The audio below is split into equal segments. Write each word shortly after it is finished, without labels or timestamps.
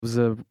was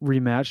a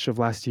rematch of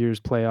last year's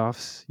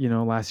playoffs.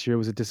 Last year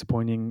was a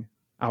disappointing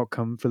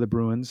outcome for the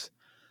Bruins.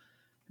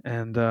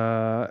 And,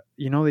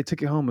 they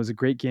took it home. It was a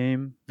great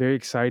game. Very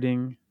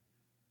exciting.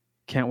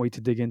 Can't wait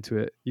to dig into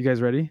it. You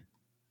guys ready?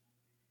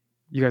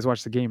 You guys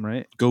watched the game,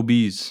 right? Go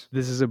Bees.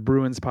 This is a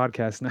Bruins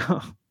podcast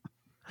now.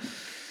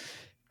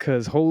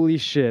 Because holy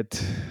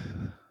shit,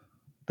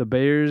 the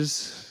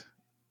Bears,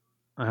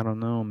 I don't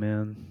know,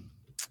 man.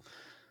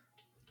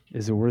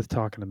 Is it worth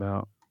talking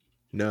about?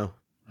 No.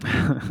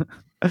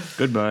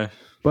 Goodbye.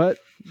 But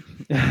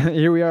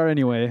here we are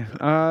anyway.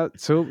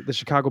 So the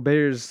Chicago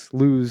Bears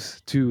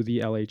lose to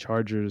the LA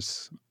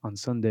Chargers on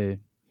Sunday.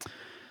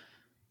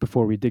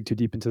 Before we dig too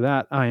deep into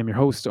that, I am your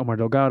host, Omar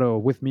Delgado.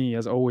 With me,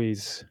 as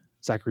always,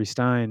 Zachary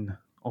Stein,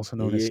 also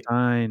known as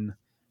Stein,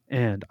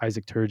 and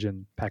Isaac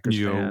Turgeon, Packers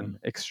fan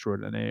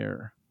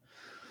extraordinaire.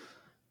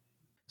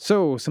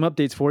 So, some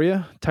updates for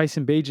you.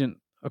 Tyson Bagent,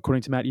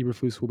 according to Matt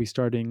Eberflus, will be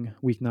starting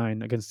Week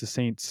 9 against the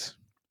Saints.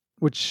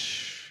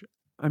 Which,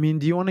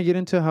 do you want to get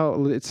into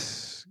how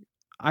it's...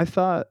 I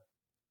thought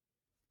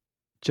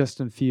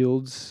Justin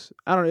Fields...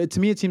 I don't know. To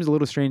me, it seems a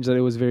little strange that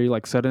it was very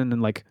sudden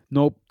and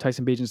nope,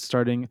 Tyson Bagent's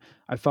starting.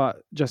 I thought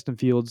Justin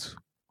Fields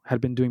had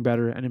been doing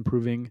better and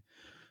improving.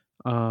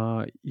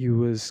 He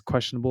was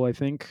questionable, I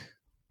think.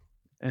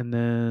 And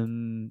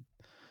then...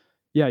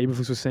 Yeah,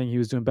 Eberflus was saying he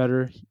was doing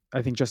better.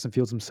 I think Justin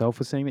Fields himself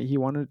was saying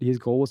that his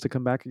goal was to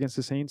come back against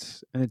the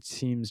Saints, and it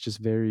seems just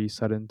very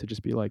sudden to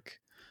just be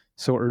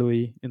so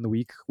early in the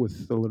week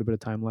with a little bit of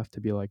time left to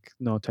be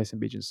no, Tyson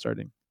Bagent's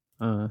starting.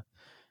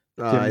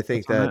 I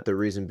think that the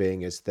reason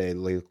being is they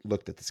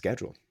looked at the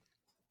schedule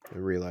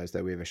and realized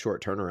that we have a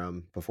short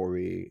turnaround before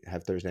we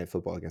have Thursday Night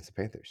Football against the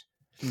Panthers.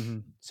 Mm-hmm.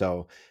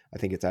 So I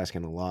think it's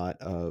asking a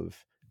lot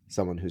of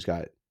someone who's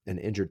got an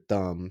injured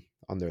thumb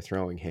on their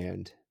throwing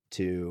hand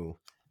to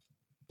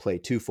play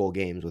 2 full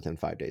games within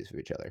 5 days of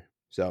each other.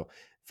 So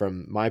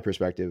from my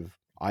perspective,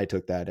 I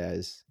took that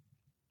as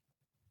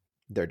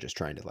they're just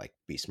trying to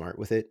be smart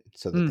with it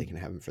so that they can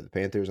have him for the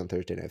Panthers on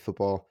Thursday Night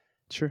Football.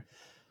 Sure.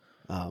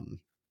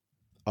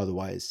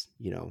 Otherwise,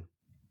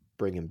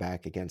 bring him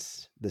back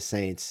against the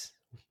Saints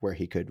where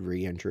he could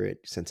re-enter it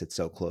since it's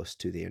so close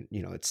to the,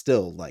 it's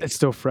still it's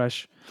still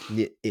fresh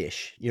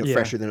ish,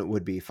 fresher than it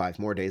would be 5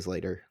 more days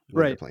later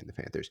when they're playing the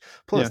Panthers.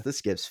 Plus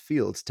this gives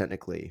Fields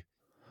technically,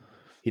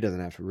 he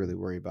doesn't have to really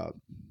worry about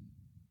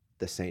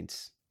the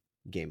Saints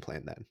game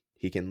plan then.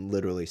 He can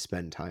literally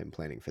spend time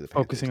planning for the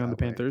Panthers. Focusing on the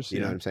Panthers. You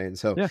know what I'm saying?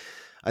 So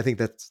I think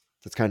that's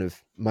kind of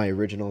my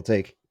original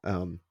take.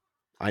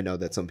 I know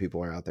that some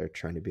people are out there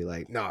trying to be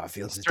like, no,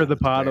 Fields is stir the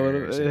pot a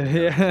little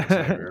bit.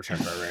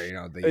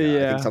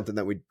 I think something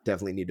that we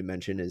definitely need to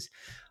mention is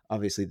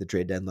obviously the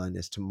trade deadline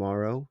is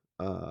tomorrow,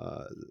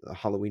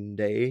 Halloween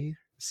day.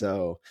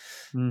 So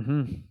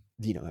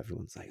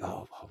everyone's like,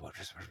 oh,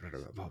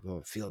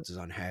 Fields is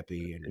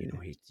unhappy,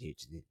 and he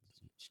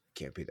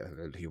can't be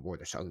he wore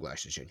the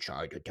sunglasses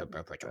inside the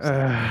temperature.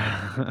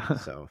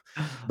 So,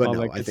 but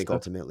no, I think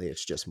ultimately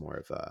it's just more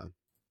of a.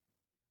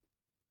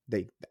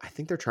 I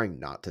think they're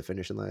trying not to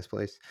finish in last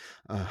place,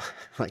 as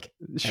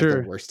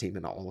the worst team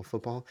in all of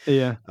football.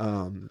 Yeah.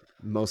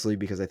 Mostly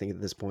because I think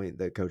at this point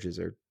the coaches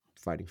are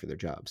fighting for their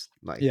jobs.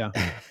 I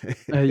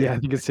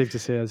think it's safe to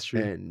say that's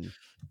true. And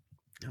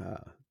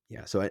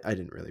so I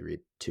didn't really read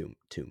too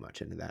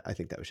much into that. I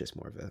think that was just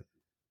more of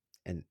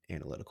an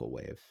analytical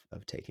way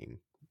of taking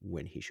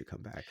when he should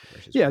come back.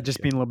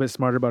 Just being a little bit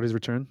smarter about his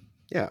return.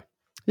 Yeah,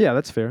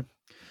 that's fair.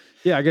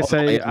 Yeah, I guess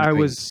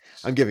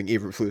I'm giving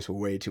Eberflus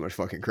way too much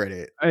fucking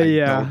credit. I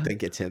don't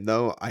think it's him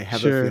though. I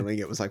have a feeling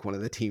it was one of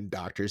the team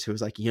doctors who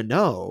was like,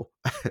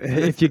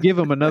 if you give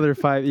him another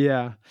 5,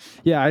 I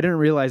didn't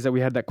realize that we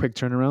had that quick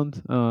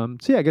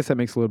turnaround. So I guess that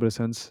makes a little bit of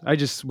sense. I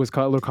just was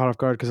a little caught off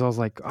guard because I was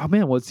like, oh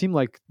man, well it seemed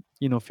like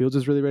Fields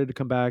was really ready to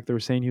come back. They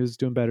were saying he was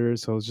doing better.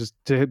 So it was just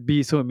to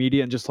be so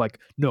immediate and just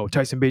no,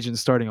 Tyson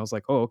Bagent's starting. I was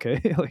like, oh, okay.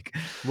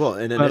 Well,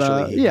 and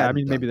initially,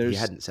 maybe he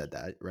hadn't said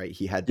that, right?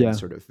 He had been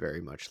sort of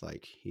very much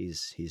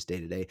he's day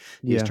to day.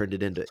 He's turned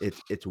it into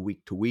it's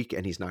week to week,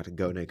 and he's not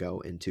going to go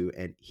into,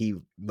 and he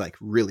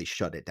really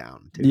shut it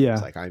down too. Yeah.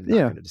 It's I'm not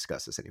going to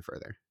discuss this any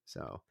further.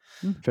 So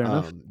fair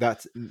enough.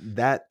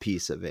 That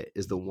piece of it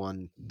is the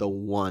one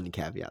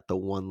caveat, the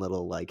one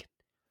little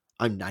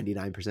I'm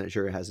 99%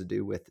 sure it has to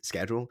do with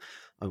schedule.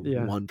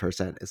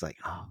 1% is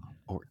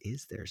or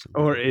is there some?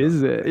 Or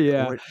is it?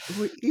 Yeah. Or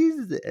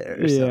is there?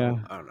 Yeah. So,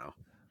 I don't know.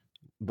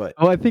 But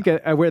I think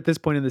we're at this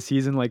point in the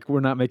season, we're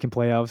not making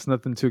playoffs.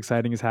 Nothing too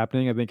exciting is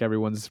happening. I think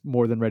everyone's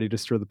more than ready to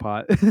stir the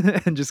pot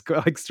and just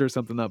go, stir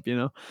something up.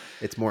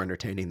 It's more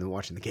entertaining than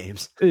watching the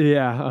games.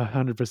 Yeah,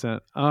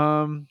 100%.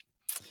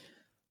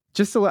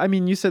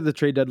 You said the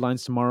trade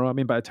deadline's tomorrow.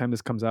 By the time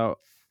this comes out,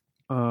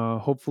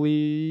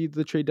 hopefully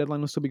the trade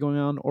deadline will still be going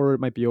on, or it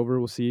might be over.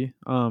 We'll see.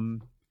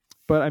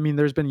 But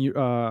there's been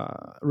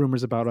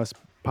rumors about us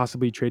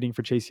possibly trading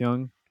for Chase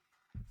Young.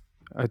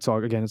 It's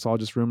all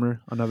just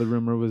rumor. Another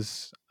rumor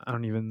was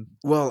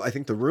Well, I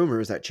think the rumor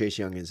is that Chase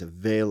Young is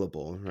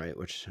available, right?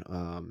 Which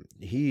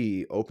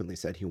he openly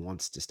said he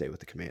wants to stay with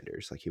the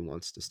Commanders, like he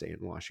wants to stay in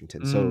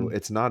Washington. So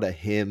it's not a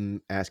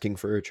him asking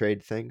for a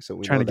trade thing. So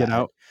we trying know to get that.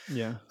 out.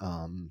 Yeah.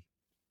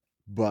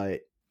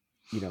 But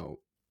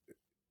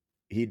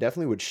he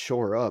definitely would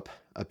shore up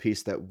a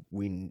piece that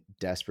we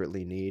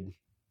desperately need.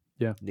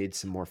 Yeah. Need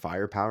some more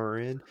firepower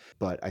in.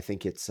 But I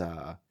think it's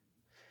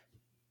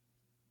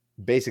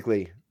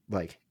basically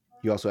like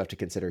you also have to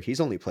consider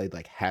he's only played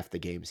like half the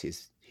games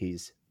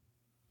he's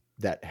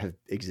that have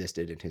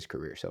existed in his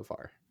career so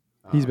far.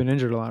 He's been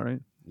injured a lot, right?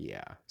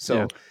 Yeah.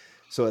 So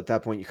at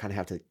that point you kind of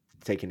have to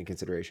take into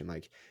consideration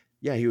like,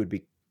 yeah, he would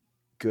be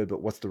good,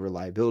 but what's the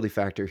reliability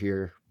factor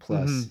here?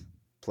 Plus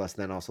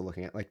then also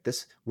looking at like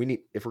this,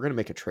 if we're going to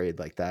make a trade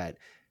like that,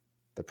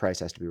 the price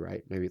has to be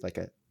right. Maybe like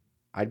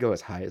I'd go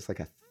as high as like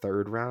a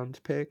 3rd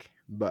round pick,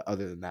 but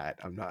other than that,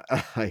 I'm not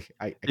I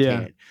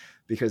can't,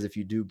 because if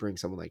you do bring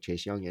someone like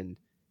Chase Young in,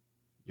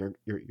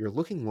 you're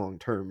looking long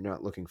term. You're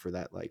not looking for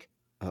that like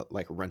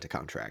rent a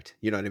contract.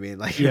 You know what I mean?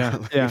 Like you're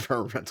not looking for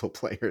a rental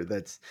player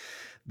that's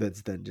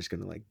then just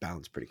going to like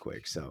bounce pretty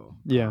quick. So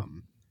I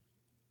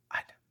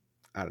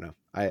don't know.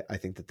 I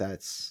think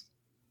that's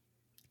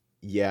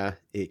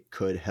it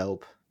could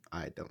help.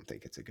 I don't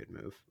think it's a good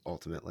move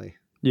ultimately.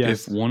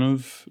 If one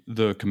of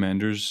the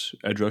Commanders'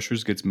 edge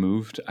rushers gets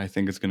moved, I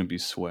think it's going to be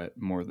Sweat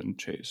more than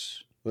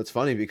Chase. Well, it's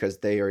funny because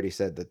they already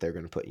said that they're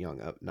going to put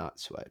Young up, not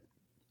Sweat.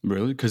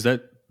 Really? Because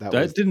that's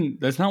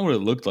not what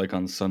it looked like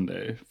on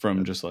Sunday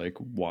from just like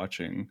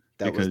watching.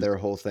 That was their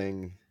whole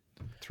thing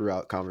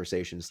throughout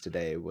conversations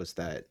today, was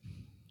that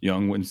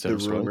Young instead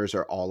of the rumors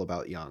are all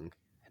about Young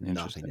and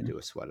nothing to do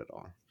with Sweat at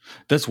all.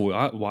 That's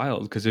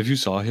wild, because if you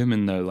saw him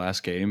in the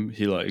last game,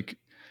 he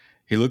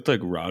looked like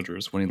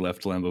Rodgers when he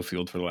left Lambeau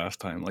Field for the last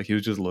time. Like he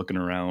was just looking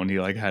around. He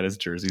like had his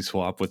jersey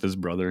swap with his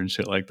brother and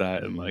shit like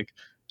that. And like,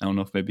 I don't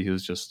know if maybe he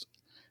was just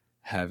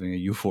having a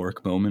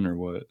euphoric moment or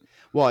what.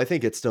 Well, I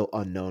think it's still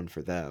unknown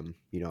for them,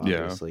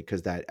 obviously,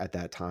 because that at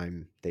that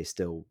time they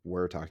still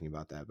were talking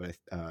about that. But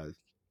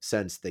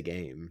since the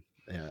game,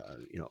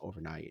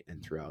 overnight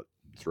and throughout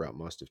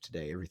most of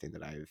today, everything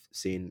that I've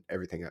seen,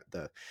 everything at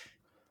the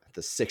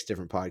 6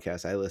 different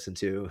podcasts I listen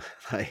to,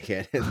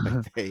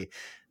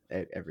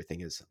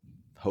 everything is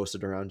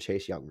hosted around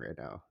Chase Young right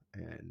now,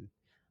 and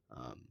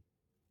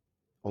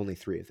only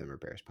 3 of them are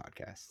Bears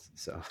podcasts.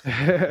 So,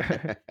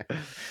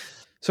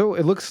 so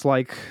it looks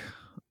like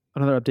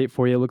another update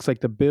for you. It looks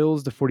like the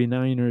Bills, the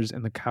 49ers,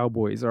 and the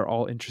Cowboys are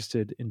all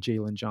interested in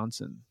Jalen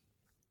Johnson,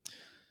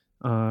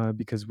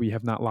 because we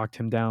have not locked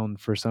him down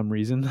for some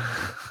reason.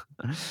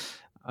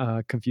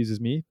 Confuses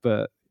me,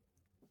 but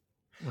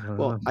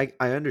I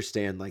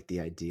understand like the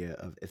idea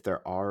of if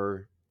there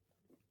are.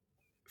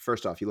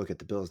 First off, you look at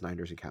the Bills,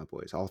 Niners, and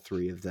Cowboys. All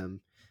 3 of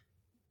them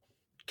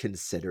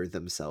consider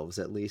themselves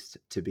at least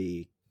to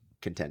be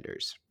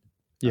contenders.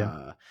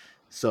 Yeah.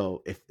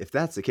 So if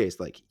that's the case,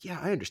 like, yeah,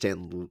 I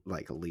understand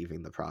like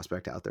leaving the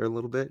prospect out there a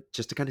little bit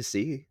just to kind of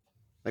see,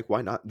 like,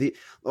 why not?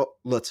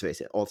 Let's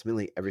face it,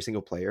 ultimately every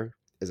single player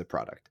is a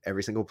product.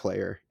 Every single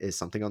player is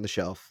something on the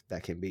shelf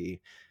that can be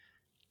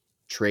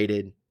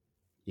traded,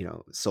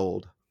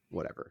 sold,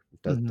 whatever.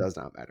 Does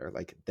not matter.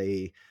 Like,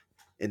 they,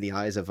 in the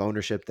eyes of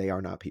ownership, they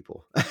are not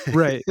people.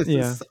 Right.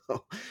 Yeah.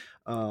 So,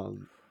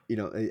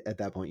 at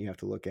that point you have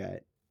to look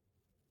at,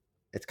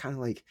 it's kind of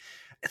like,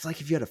 it's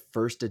like if you had a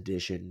first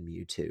edition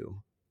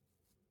Mewtwo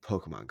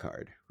Pokemon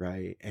card,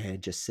 right?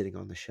 And just sitting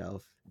on the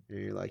shelf, and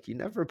you're like, you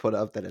never put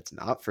up that it's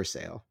not for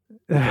sale.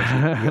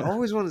 You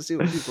always want to see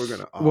what people are going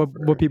to offer.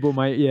 What people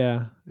might,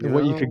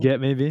 what you could get,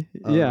 maybe.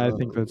 Yeah, I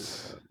think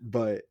that's.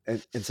 But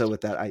and so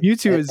with that,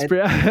 Mewtwo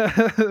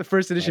is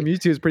first edition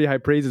Mewtwo is pretty high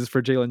praises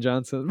for Jalen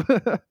Johnson.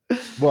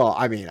 Well,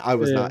 I mean, I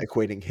was not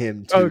equating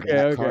him to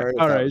that card.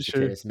 If all that right, was the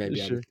sure, case, maybe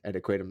sure. I'd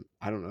equate him.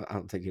 I don't know. I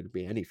don't think it'd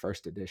be any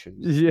first edition.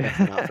 Yeah,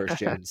 definitely not first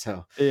gen.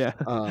 So yeah.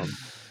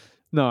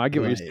 No, I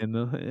get what you're saying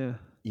though.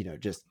 Yeah.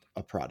 Just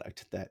a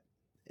product that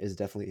is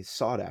definitely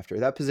sought after.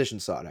 That position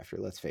sought after.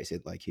 Let's face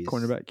it. Like, he's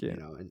cornerback,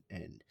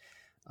 and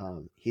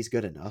he's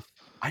good enough.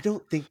 I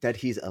don't think that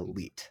he's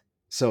elite.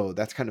 So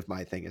that's kind of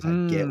my thing. Is I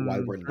get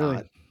why we're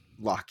not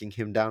locking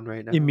him down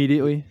right now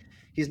immediately.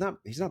 He's not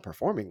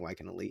performing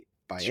like an elite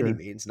by any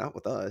means. Not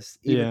with us.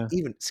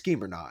 Even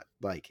scheme or not,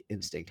 like,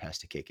 instinct has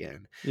to kick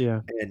in.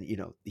 Yeah. And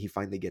he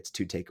finally gets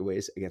 2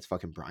 takeaways against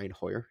fucking Brian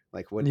Hoyer.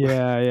 Like, what?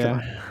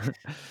 Yeah.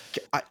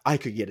 I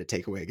could get a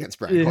takeaway against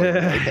Brian Hoyer.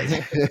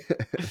 Right?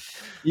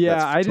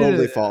 I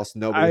totally false.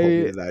 Nobody hold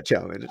me to that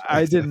challenge.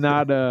 I did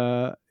not,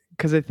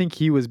 because I think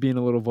he was being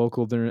a little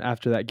vocal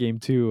after that game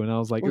too, and I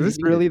was like, "Is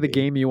this really the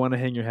game you want to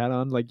hang your hat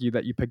on? Like, you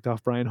picked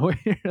off Brian Hoyer?"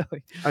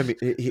 Like, I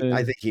mean,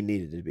 I think he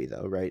needed to be,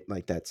 though, right?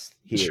 Like,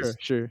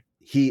 sure.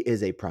 He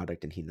is a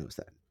product, and he knows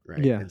that,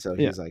 right? Yeah, and so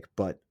he's like,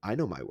 "But I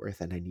know my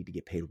worth, and I need to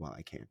get paid while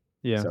I can."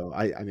 Yeah. So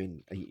I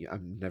mean,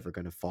 I'm never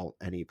going to fault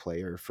any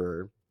player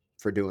for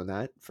doing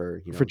that,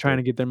 for trying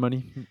to get their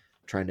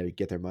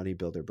money,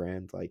 build their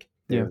brand. Like,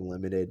 they're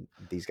limited.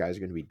 These guys are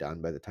going to be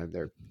done by the time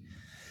they're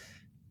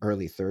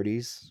early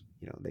 30s.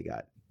 they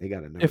got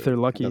if they're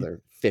lucky,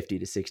 another 50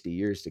 to 60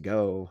 years to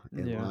go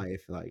in Yeah.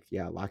 life. Like,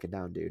 yeah, lock it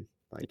down, dude.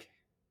 Like,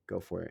 go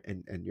for it.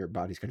 And your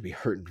body's going to be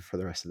hurting for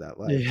the rest of that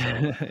life.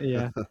 Yeah, So,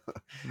 yeah.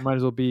 Might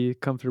as well be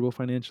comfortable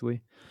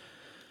financially.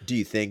 do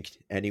you think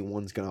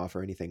anyone's going to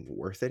offer anything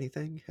worth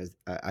anything?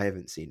 I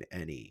haven't seen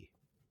any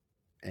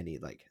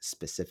like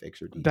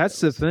specifics or That's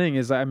the details. thing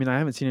is, I mean, I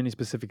haven't seen any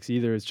specifics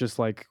either. It's just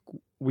like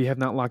we have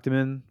not locked him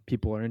in.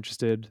 People are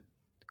interested.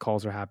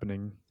 Calls are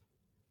happening.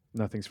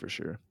 Nothing's for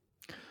sure.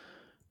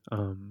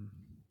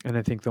 And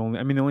I think the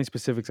only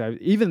specifics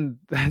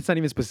it's not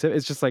even specific.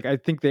 It's just like I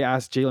think they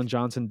asked Jalen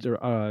Johnson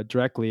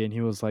directly, and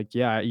he was like,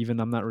 "Yeah, even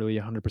I'm not really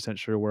 100%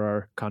 sure where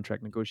our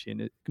contract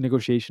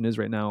negotiation is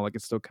right now. Like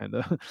it's still kind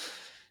of,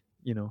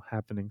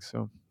 happening."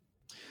 So,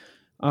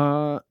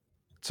 so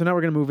now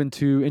we're gonna move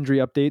into injury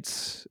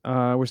updates.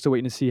 We're still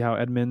waiting to see how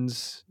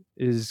Edmonds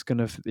is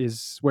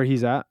where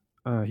he's at.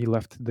 He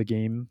left the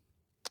game.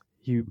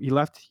 He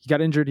left. He got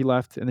injured. He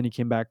left, and then he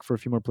came back for a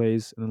few more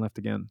plays, and then left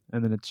again.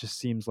 And then it just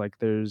seems like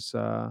there's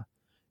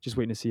just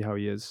waiting to see how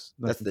he is.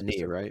 That's Nothing the knee,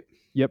 specific. right?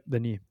 Yep, the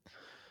knee.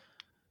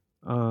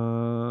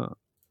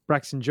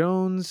 Braxton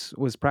Jones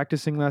was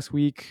practicing last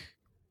week.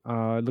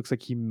 It looks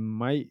like he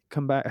might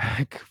come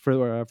back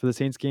for the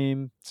Saints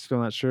game. Still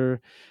not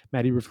sure.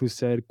 Matty Riflus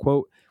said,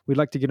 "Quote: We'd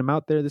like to get him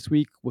out there this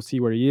week. We'll see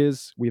where he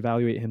is. We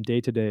evaluate him day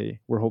to day.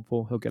 We're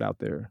hopeful he'll get out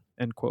there."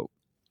 End quote.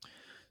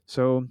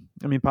 So,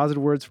 I mean,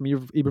 positive words from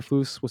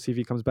Eberflus. We'll see if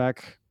he comes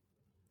back.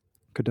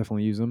 Could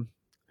definitely use him.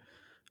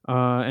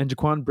 And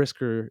Jaquan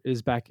Brisker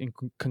is back in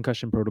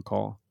concussion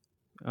protocol.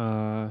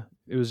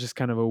 It was just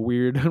kind of a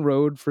weird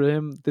road for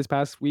him this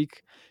past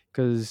week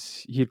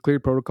because he had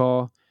cleared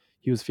protocol.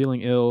 He was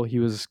feeling ill. He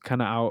was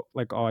kind of out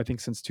I think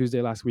since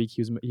Tuesday last week.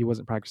 He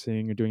wasn't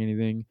practicing or doing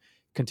anything.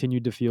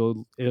 Continued to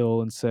feel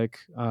ill and sick.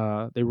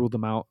 They ruled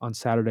him out on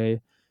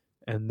Saturday,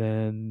 and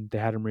then they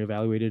had him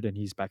reevaluated, and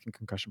he's back in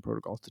concussion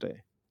protocol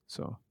today.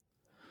 So,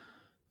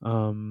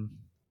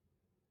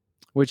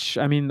 which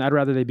I mean, I'd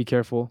rather they be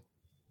careful.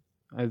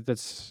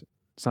 It's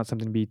not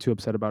something to be too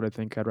upset about. I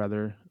think I'd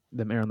rather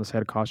them err on the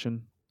side of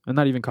caution, and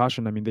not even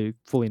caution. I mean, they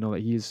fully know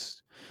that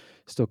he's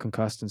still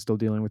concussed and still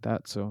dealing with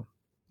that. So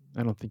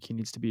I don't think they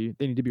need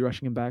to be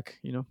rushing him back.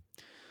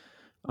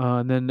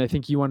 And then I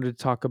think you wanted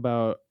to talk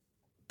about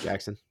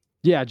Jackson.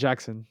 Yeah,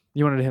 Jackson.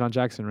 You wanted to hit on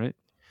Jackson, right?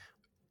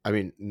 I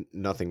mean,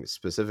 nothing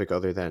specific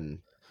other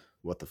than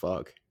what the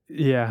fuck.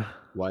 Yeah.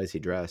 Why is he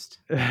dressed?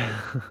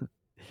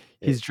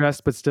 He's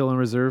dressed, but still in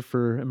reserve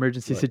for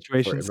emergency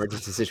situations. For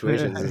emergency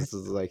situations, this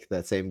is like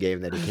that same game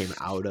that he came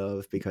out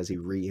of because he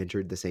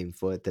re-injured the same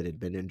foot that had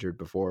been injured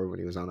before when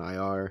he was on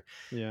IR.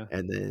 Yeah.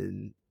 And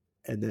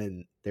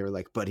then they were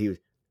like, but he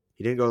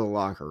didn't go to the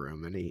locker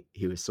room, and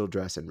he was still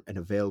dressed and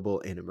available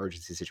in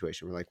emergency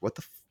situation. We're like, what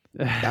the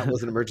that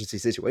was an emergency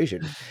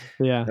situation.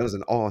 Yeah. That was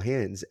an all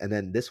hands. And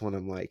then this one,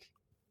 I'm like,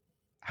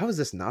 how is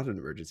this not an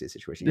emergency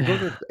situation? You're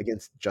going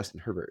against Justin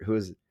Herbert, who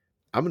is,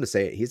 I'm going to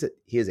say it,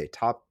 he is a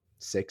top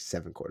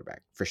 6-7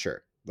 quarterback for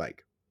sure.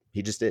 Like,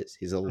 he just is.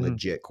 He's a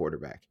legit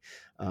quarterback.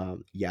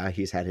 Yeah,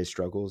 he's had his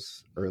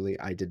struggles early.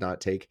 I did not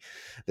take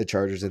the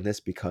Chargers in this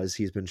because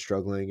he's been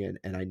struggling,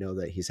 and I know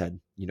that he's had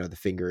the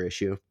finger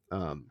issue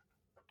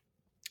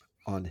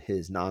on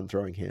his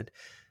non-throwing hand,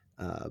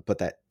 but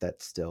that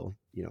still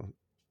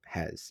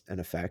has an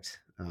effect.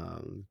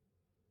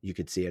 You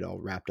could see it all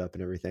wrapped up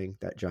and everything,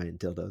 that giant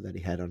dildo that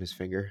he had on his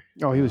finger.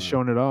 Oh, he was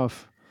showing it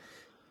off.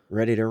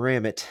 Ready to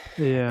ram it.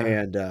 Yeah.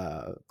 And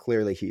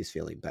clearly he's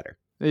feeling better.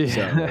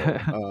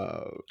 Yeah.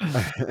 So,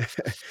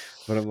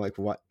 but I'm like,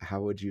 what?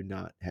 How would you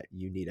not?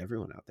 You need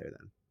everyone out there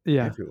then.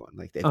 Yeah. Everyone.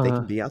 Like, if they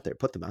can be out there,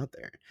 put them out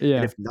there. Yeah.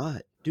 And if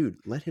not, dude,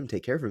 let him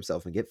take care of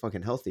himself and get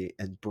fucking healthy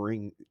and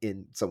bring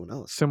in someone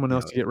else. To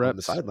get reps on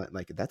the sideline.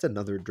 Like, that's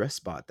another dress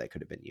spot that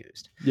could have been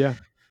used. Yeah.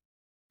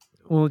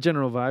 Well,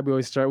 general vibe, we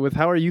always start with,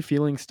 how are you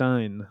feeling,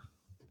 Stein,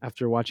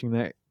 after watching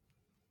that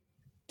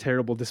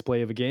terrible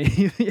display of a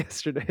game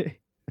yesterday?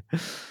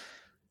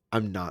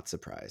 I'm not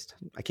surprised.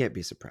 I can't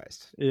be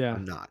surprised. Yeah.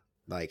 I'm not.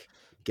 Like,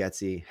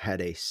 Getsy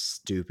had a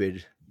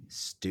stupid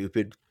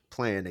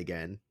plan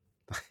again.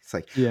 It's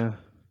like, yeah,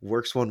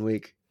 works one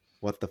week,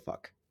 what the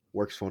fuck?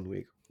 Works one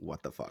week,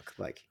 what the fuck?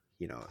 Like,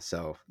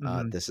 so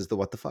this is the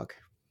what the fuck.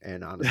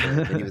 And honestly,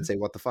 I can't even say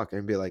what the fuck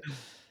and be like,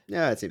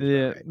 yeah, it seems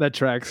about right. That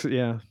tracks.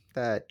 Yeah.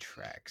 That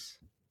tracks.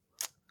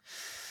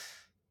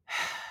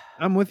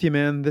 I'm with you,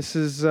 man. This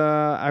is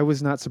I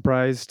was not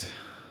surprised,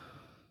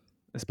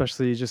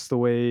 especially just the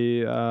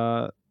way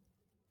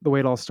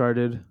it all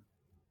started,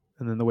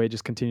 and then the way it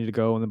just continued to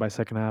go. And then by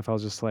second half, I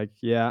was just like,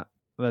 yeah,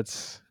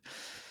 that's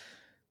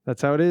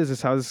how it is.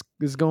 That's how this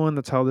is going.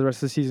 That's how the rest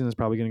of the season is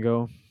probably going to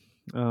go.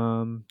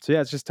 So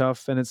yeah, it's just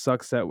tough, and it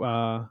sucks that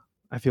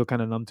I feel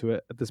kind of numb to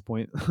it at this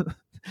point.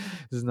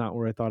 This is not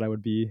where I thought I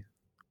would be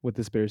with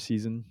this Bears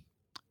season,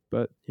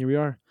 but here we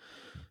are.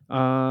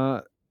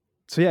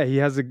 So yeah, he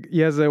has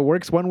a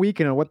works one week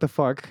and a what the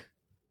fuck,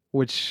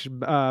 which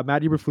Matt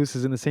Eberflus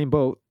is in the same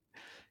boat.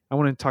 I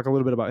want to talk a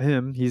little bit about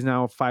him. He's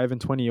now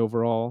 5-20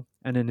 overall,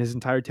 and in his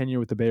entire tenure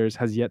with the Bears,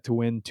 has yet to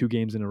win 2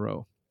 games in a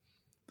row.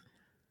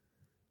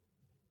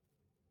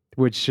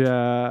 which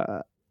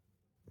yeah,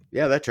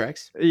 that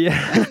tracks. Yeah.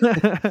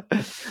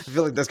 I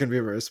feel like that's gonna be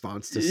a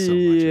response to so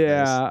much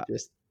of this.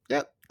 Just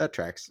that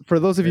tracks. For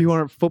those of you who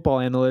aren't football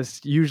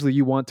analysts, usually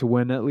you want to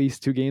win at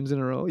least 2 games in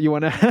a row. You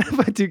want to have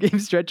a 2-game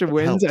stretch of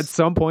wins at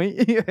some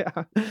point.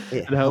 Yeah,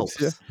 it helps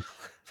you.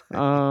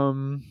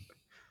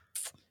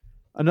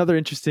 Another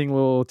interesting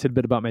little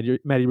tidbit about Matty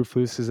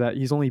Eberflus is that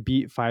he's only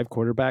beat 5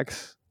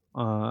 quarterbacks.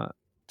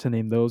 To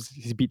name those,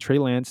 he's beat Trey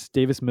Lance,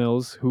 Davis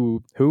Mills,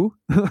 who,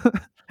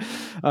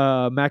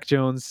 Mac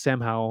Jones,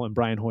 Sam Howell, and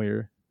Brian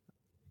Hoyer.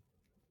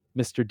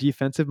 Mr.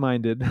 Defensive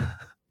minded.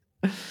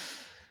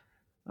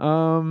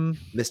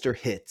 Mr.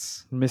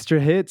 Hits. Mr.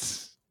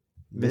 Hits.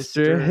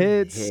 Mr.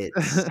 Hits.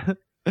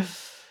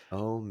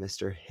 Oh,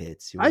 Mr.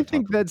 Hits. I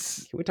think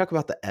that's. Can we talk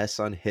about the S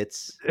on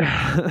hits?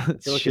 I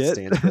feel like it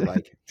stands for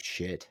like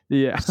shit.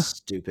 Yeah.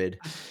 Stupid.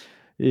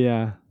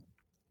 Yeah.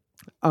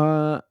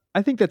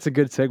 I think that's a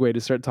good segue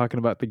to start talking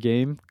about the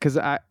game, because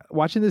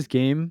watching this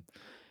game,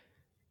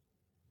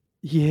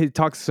 he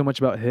talks so much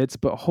about hits,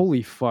 but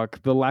holy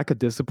fuck, the lack of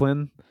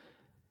discipline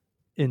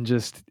in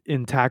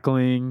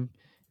tackling,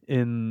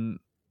 in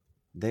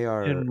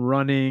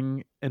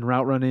running and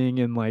route running,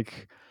 and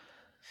like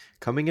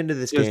coming into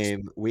this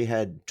game, we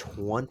had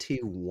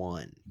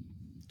 21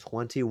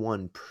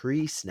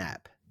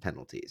 pre-snap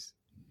penalties,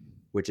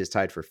 which is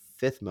tied for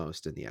 5th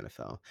most in the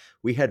NFL.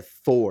 We had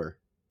 4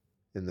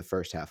 in the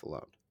first half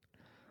alone.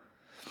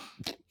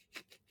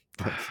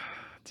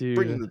 Dude,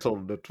 bringing the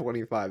total to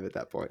 25 at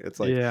that point. It's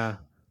like, yeah,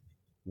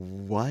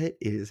 what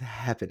is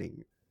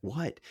happening?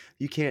 What?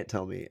 You can't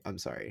tell me. I'm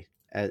sorry.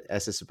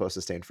 S is supposed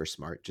to stand for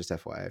smart. Just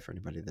FYI for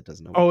anybody that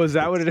doesn't know. Oh, is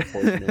that what it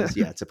is?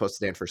 Yeah, it's supposed to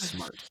stand for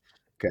smart.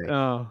 Okay.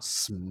 Oh,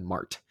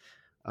 smart.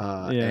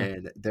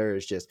 And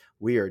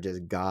we are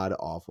just god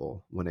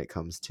awful when it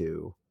comes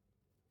to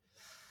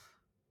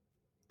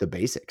the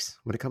basics.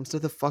 When it comes to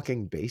the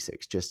fucking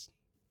basics, just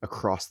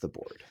across the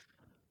board.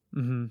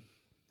 Mm-hmm.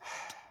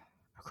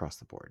 Across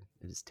the board,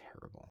 it is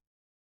terrible.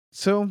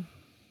 So,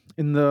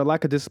 in the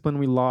lack of discipline,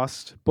 we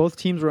lost. Both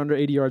teams were under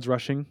 80 yards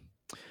rushing.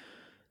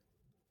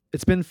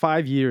 It's been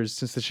 5 years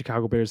since the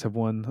Chicago Bears have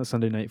won a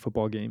Sunday night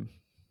football game.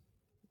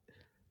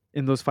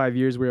 In those 5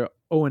 years, we're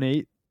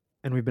 0-8,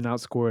 and we've been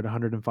outscored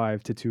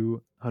 105 to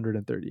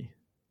 230.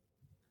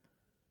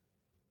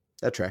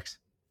 That tracks.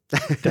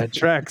 That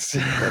tracks.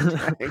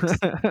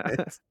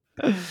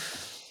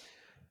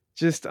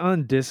 Just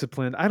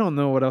undisciplined. I don't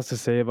know what else to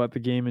say about the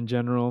game in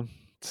general.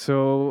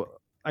 So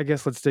I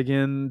guess let's dig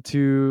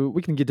into.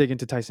 We can dig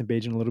into Tyson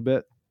Bagent a little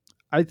bit.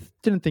 I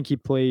didn't think he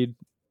played.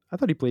 I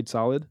thought he played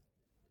solid.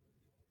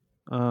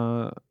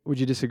 Would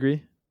you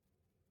disagree?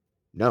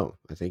 No,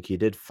 I think he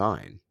did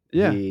fine.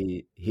 Yeah.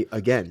 He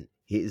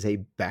is a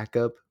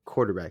backup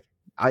quarterback.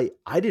 I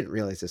didn't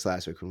realize this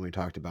last week when we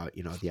talked about,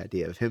 the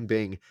idea of him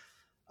being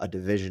a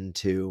Division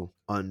II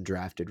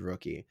undrafted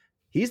rookie.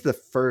 He's the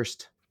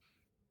first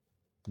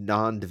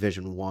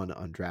non-Division I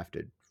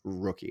undrafted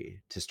rookie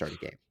to start a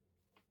game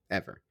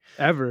ever.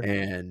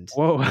 And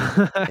whoa.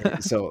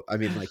 And so I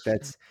mean, like,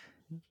 that's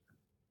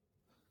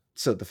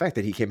so the fact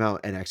that he came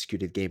out and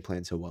executed game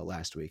plan so well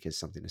last week is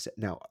something to say.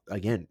 Now,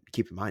 again,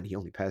 keep in mind he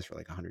only passed for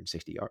like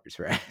 160 yards,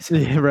 right? So,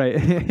 yeah,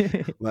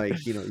 right. Like,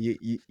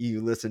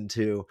 you listen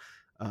to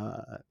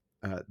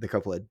the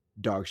couple of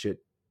dog shit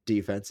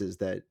defenses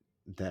that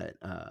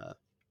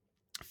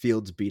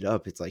Fields beat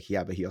up. It's like,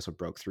 yeah, but he also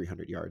broke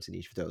 300 yards in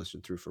each of those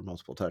and threw for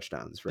multiple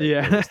touchdowns, right?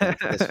 Yeah.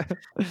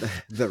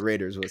 The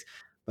Raiders was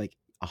like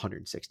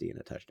 160 and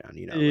a touchdown,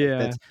 Yeah.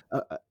 That's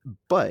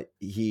but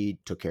he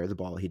took care of the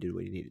ball. He did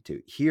what he needed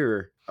to.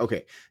 Here,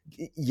 okay,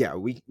 yeah,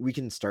 we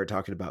can start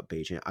talking about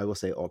Bagent. I will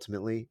say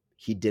ultimately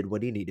he did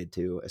what he needed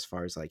to as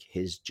far as like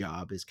his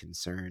job is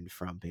concerned,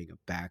 from being a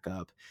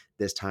backup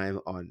this time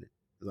on,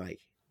 like,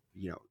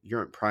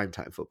 you're in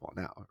primetime football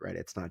now, right?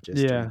 It's not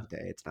just during the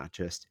day. It's not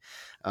just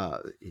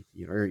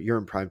you're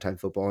in primetime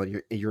football,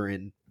 and you're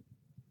in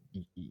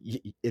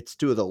it's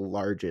 2 of the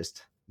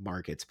largest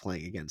markets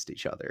playing against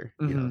each other,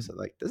 so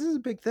like this is a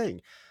big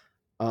thing.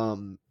 Yeah.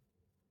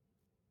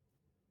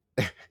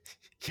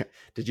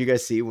 Did you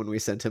guys see when we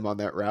sent him on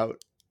that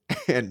route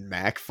and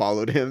Mac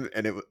followed him,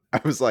 and I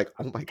was like,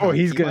 oh my god, oh,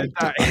 he's gonna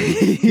die.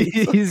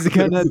 He's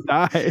gonna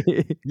die.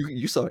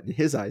 You saw it in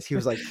his eyes. He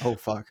was like, oh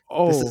fuck,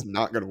 this is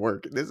not gonna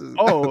work. This is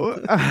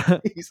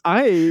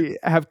I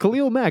have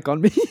Khalil Mack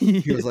on me.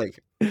 He was like,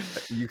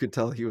 you could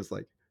tell he was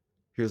like,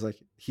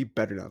 he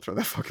better not throw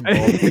that fucking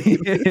ball.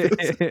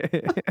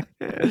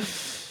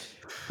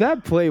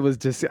 That play was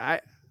just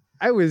I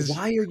was.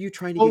 Why are you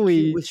trying to get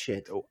cute with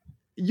shit?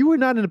 You were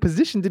not in a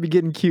position to be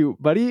getting cute,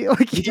 buddy.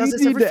 Like, he you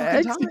need to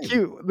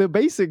execute the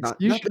basics.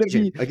 You should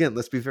be. Again,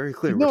 let's be very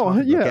clear. No,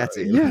 yes,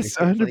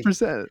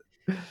 100%.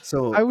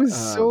 So I was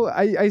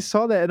I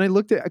saw that, and I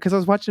looked at, because I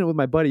was watching it with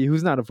my buddy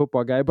who's not a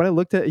football guy, but I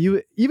looked at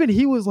you. Even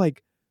he was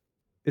like,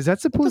 "Is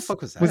that supposed? What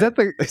the fuck was that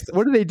the?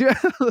 What do they do?"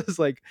 I was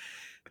like,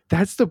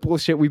 "That's the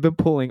bullshit we've been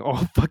pulling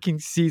all fucking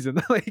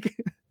season." Like,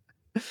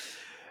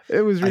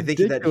 it was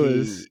ridiculous. I think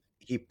that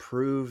he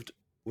proved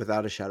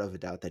without a shadow of a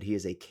doubt that he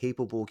is a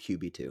capable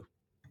QB2.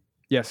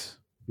 Yes.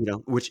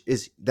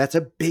 That's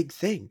a big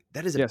thing.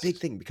 That is a big Yes.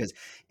 thing because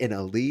in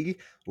a league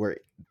where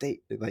they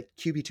like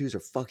QB2s are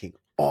fucking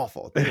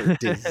awful. They are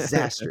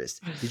disastrous.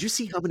 Did you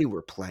see how many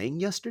were playing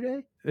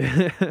yesterday?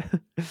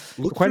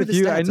 Look Quite through a the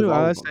few. I stats of knew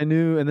all of us. them. I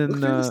knew, and Look then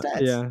through the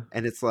stats, yeah,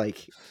 and it's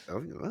like,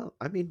 oh, well,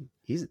 I mean,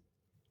 he's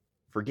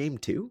for game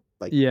 2,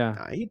 like, yeah.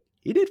 nah,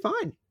 he did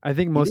fine. I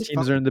think He most did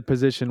teams are fine. in the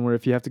position where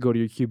if you have to go to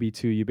your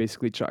QB2, you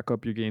basically chalk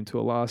up your game to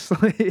a loss,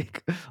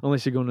 like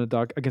unless you're going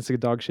to against a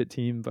dog shit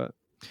team. But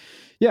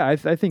yeah, I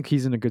think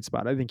he's in a good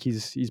spot. I think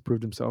he's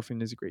proved himself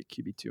and is a great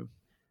QB2.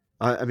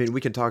 I mean, we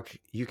can talk.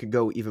 You can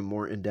go even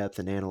more in depth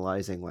in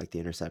analyzing like the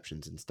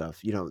interceptions and stuff.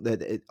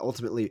 That it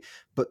ultimately,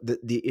 but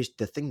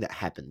the thing that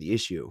happened, the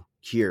issue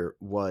here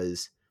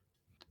was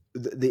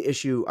the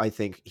issue. I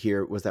think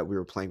here was that we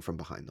were playing from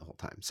behind the whole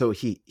time. So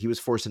he was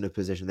forced in a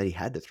position that he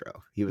had to throw.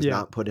 He was Yeah,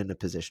 not put in a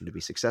position to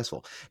be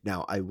successful.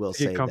 Now, I will to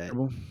get say that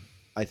comfortable.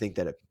 I think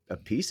that a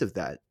piece of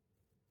that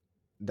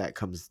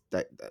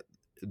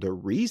the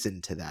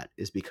reason to that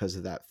is because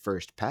of that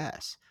first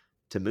pass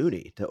to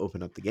Mooney to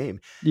open up the game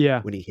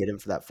Yeah, when he hit him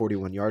for that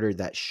 41-yarder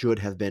that should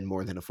have been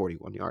more than a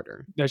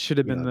 41-yarder. that should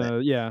have You been know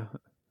that,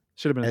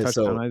 should have been a and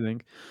touchdown. so I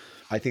think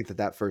I think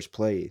that first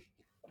play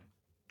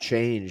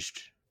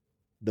changed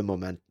the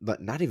moment,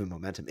 but not even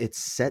momentum. It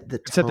set the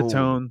it set the tone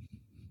tone.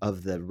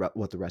 of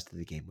what the rest of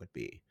the game would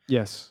be.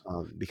 Yes.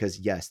 Because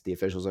yes, the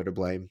officials are to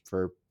blame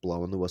for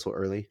blowing the whistle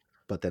early,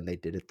 but then they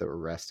did it the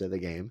rest of the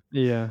game.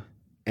 Yeah.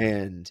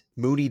 And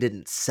Mooney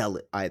didn't sell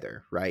it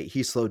either, right?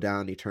 He slowed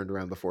down. He turned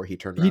around before he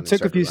turned He around and took a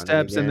started few running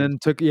steps and again.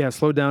 then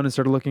slowed down and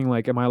started looking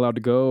like, "Am I allowed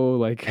to go?"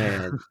 Like,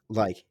 And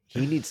like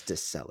he needs to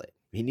sell it.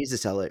 He needs to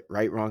sell it,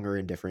 right, wrong, or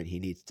indifferent. He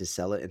needs to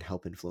sell it and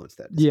help influence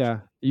that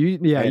decision. you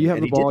have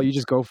And the he ball, you didn't.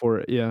 just go for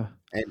it. Yeah.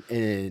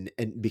 And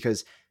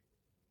because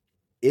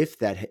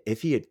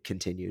if he had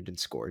continued and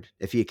scored,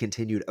 if he had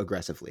continued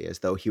aggressively as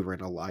though he were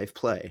in a live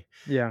play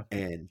Yeah.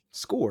 and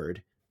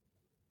scored,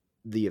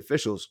 the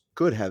officials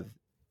could have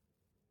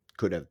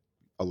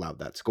allowed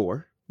that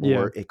score,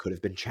 Yeah. or it could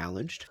have been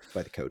challenged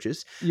by the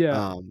coaches.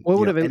 Yeah. What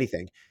would have been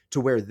Anything to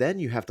where then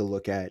you have to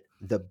look at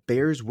the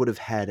Bears would have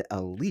had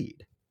a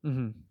lead,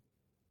 mhm.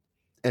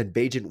 and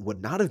Bajan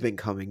would not have been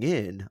coming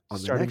in on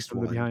the Starting next from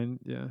the one, behind.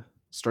 Yeah.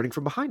 starting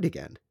from behind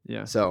again.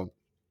 Yeah. So,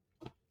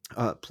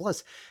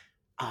 plus,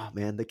 oh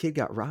man, the kid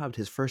got robbed.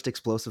 His first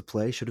explosive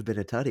play should have been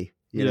a tutty,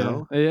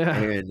 Yeah. Yeah.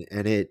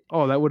 and it.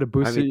 Oh, that would have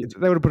I mean, boosted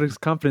that would have put his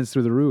confidence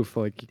through the roof,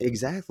 like,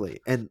 exactly.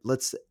 And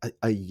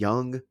a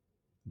young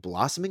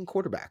blossoming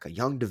quarterback, a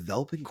young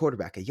developing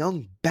quarterback, a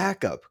young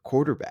backup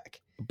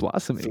quarterback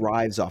blossoming.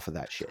 thrives off of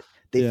that shit.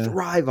 They Yeah.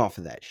 thrive off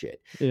of that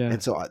shit. Yeah.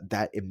 And so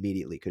that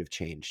immediately could have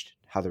changed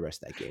how the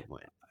rest of that game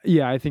went.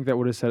 Yeah, I think that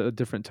would have set a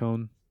different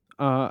tone.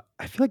 I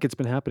feel like it's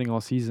been happening all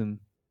season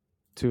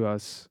to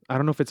us. I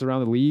don't know if it's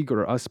around the league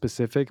or us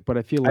specific, but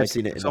I feel I've like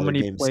seen it in so other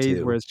many games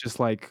plays where too. it's just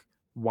like,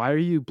 why are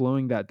you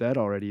blowing that dead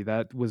already?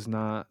 That was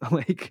not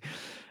like,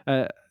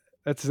 uh,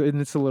 it's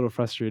a little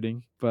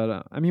frustrating.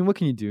 But I mean, what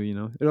can you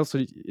do?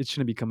 It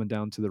shouldn't be coming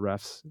down to the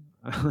refs.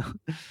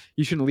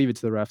 You shouldn't leave it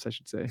to the refs, I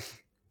should say.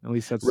 At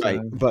least that's Right.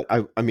 But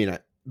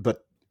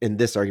but in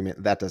this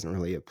argument, that doesn't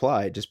really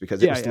apply just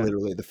because it yeah, was yeah,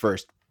 literally the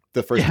first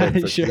play of yeah,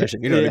 the first sure,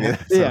 possession. You know what I yeah, mean?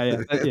 So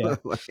yeah, yeah,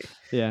 like,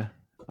 yeah.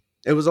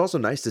 it was also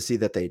nice to see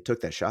that they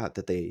took that shot,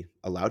 that they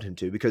allowed him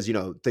to, because They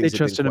things had been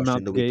trusted him out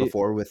questioned the the week gate.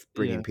 before with Yeah,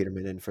 bringing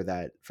Peterman in for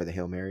the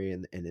Hail Mary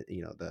and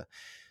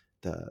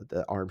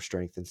the arm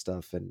strength and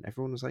stuff, and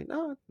everyone was like,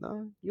 no,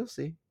 no, you'll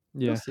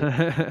yeah, see,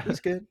 he's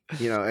good,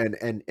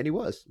 and he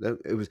was.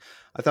 It was.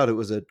 I thought it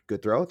was a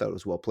good throw. I thought it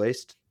was well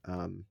placed.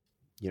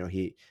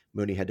 He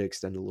Mooney had to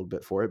extend a little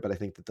bit for it, but I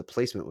think that the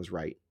placement was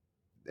right,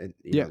 and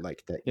yeah,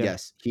 like that. yeah.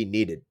 Yes, he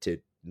needed to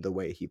the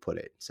way he put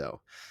it.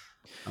 So,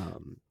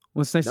 Well,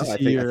 it's nice no, to I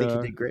see think I think he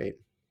your did great.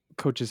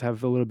 coaches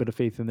have a little bit of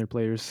faith in their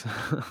players.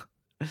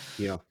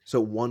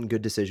 So one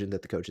good decision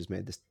that the coaches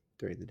made this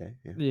during the day.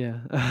 Yeah.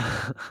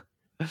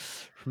 Yeah.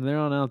 From there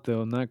on out,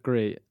 though, not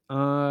great.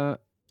 Well,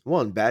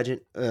 and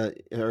Bajent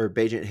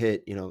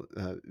hit,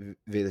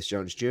 Velus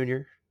Jones Jr.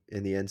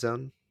 in the end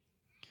zone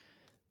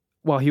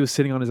While he was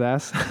sitting on his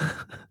ass.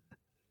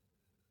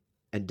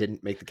 and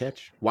didn't make the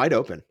catch. Wide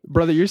open.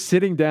 Brother, you're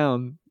sitting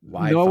down,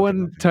 Wide no fucking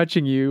one open.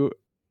 touching you.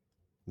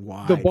 The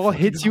Wide ball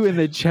fucking hits you in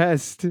the open.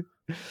 chest.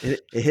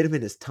 It hit him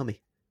in his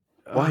tummy.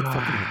 Wide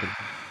fucking open.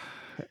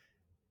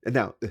 And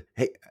now,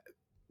 hey,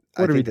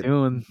 I What are we think that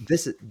doing?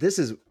 this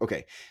is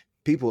okay.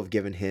 People have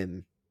given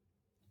him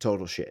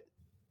total shit.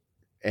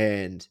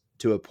 And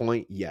to a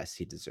point, yes,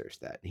 he deserves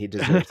that. He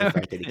deserves the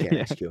fact that he Okay, can't yeah,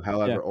 execute. yeah.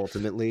 However,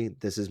 ultimately,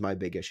 this is my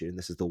big issue. And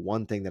this is the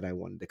one thing that I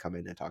wanted to come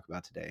in and talk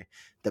about today.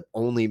 The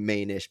only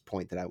main-ish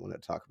point that I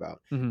wanted to talk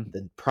about. Mhm.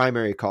 The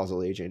primary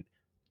causal agent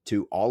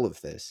to all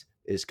of this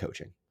is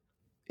coaching.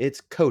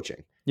 It's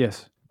coaching.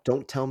 Yes.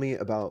 Don't tell me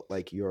about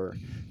like your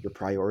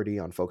priority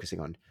on focusing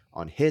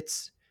on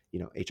hits,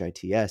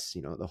 HITS,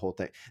 the whole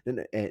thing, and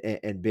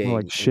More like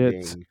being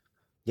shit.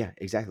 yeah,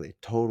 exactly,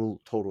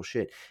 total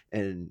shit.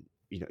 And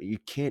you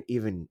can't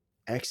even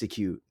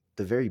execute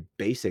the very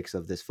basics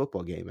of this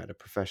football game at a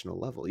professional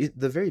level,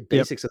 the very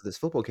basics of this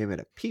football game at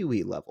a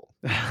peewee level.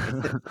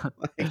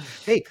 Like,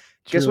 hey,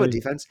 guess what,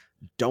 defense?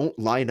 Don't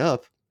line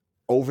up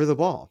over the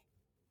ball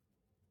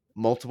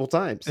multiple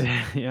times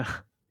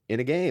in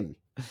a game.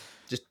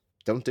 Just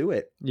don't do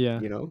it.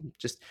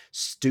 Just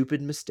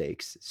stupid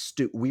mistakes.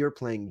 We are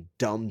playing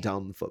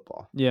dumb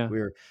football.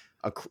 We're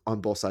on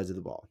both sides of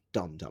the ball.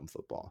 Dumb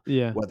football.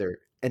 Whether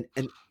and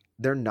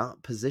they're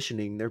not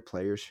positioning their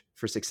players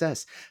for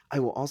success. I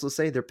will also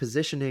say they're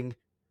positioning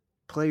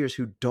players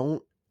who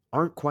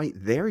aren't quite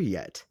there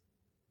yet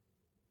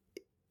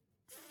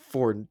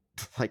for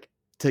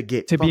to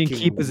get to be in fucking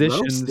key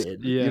positions.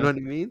 roasted. You know what I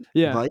mean?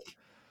 Like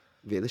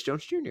Velus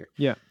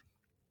Jones-Jr.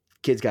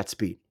 Kid's got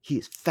speed. He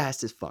is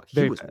fast as fuck.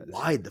 He was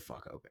wide the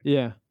fuck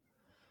open.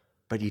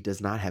 But he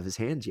does not have his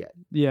hands yet.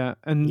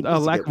 And a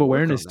lack of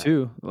awareness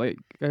too. Like,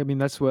 I mean,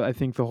 that's what I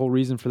think the whole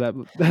reason for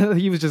that.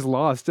 He was just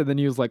lost, and then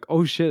he was like,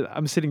 "Oh shit,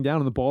 I'm sitting down,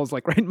 and the ball's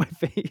like right in my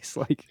face."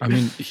 Like, I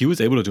mean, he was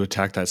able to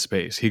attack that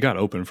space. He got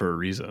open for a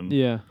reason.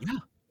 Yeah.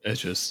 It's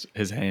just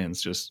his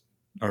hands just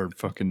are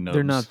fucking nubs.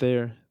 They're not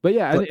there. But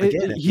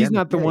he's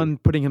not the one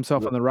putting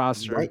himself on the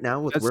roster right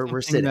now. With where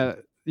we're sitting,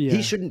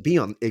 he shouldn't be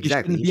on.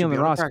 Exactly, he shouldn't be on the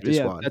roster. Practice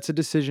squad. That's a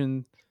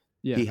decision.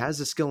 He has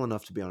the skill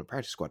enough to be on a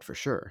practice squad for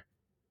sure,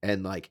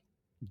 and like.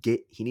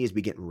 He needs to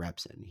be getting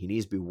reps in. He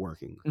needs to be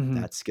working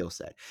that skill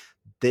set.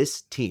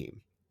 This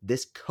team,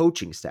 this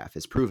coaching staff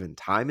has proven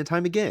time and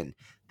time again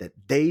that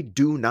they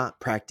do not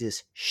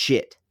practice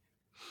shit.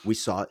 We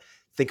saw it.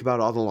 Think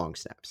about all the long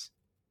snaps.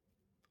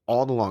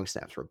 All the long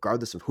snaps,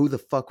 regardless of who the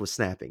fuck was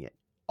snapping it.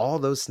 All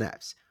those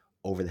snaps,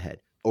 over the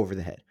head, over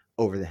the head,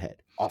 over the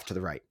head, off to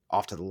the right,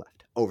 off to the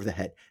left, over the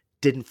head.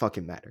 Didn't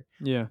fucking matter.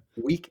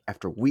 Week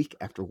after week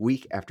after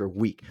week after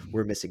week,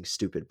 we're missing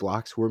stupid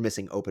blocks. We're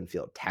missing open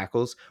field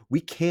tackles.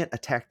 We can't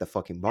attack the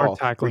fucking ball.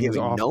 We're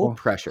giving no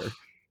pressure.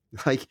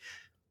 Like,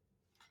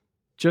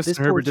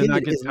 Justin Herbert did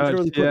not get is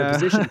literally put in a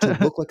position to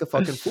look like a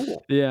fucking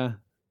fool. Yeah.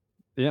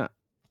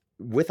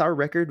 With our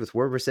record, with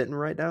where we're sitting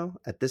right now,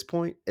 at this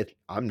point,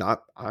 I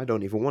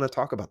don't even want to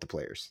talk about the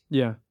players.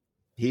 Right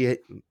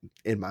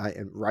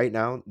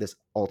now, this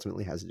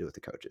ultimately has to do with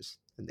the coaches,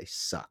 and they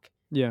suck.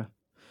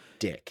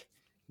 Dick.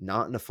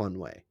 Not in a fun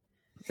way.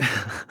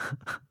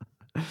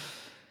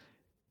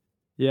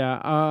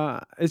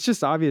 It's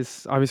just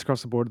obvious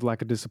across the board, the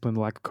lack of discipline, the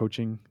lack of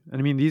coaching.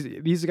 And I mean,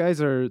 these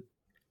guys are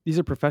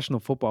professional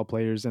football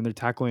players, and they're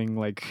tackling,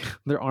 like,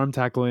 they're arm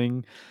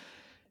tackling.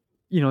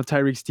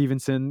 Tyreek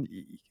Stevenson,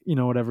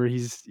 whatever.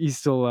 He's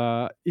still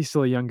a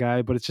young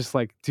guy, but it's just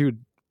like,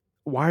 dude,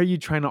 why are you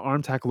trying to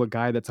arm tackle a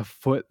guy that's a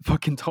foot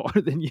fucking taller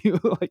than you?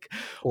 Like,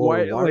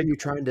 why are you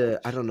trying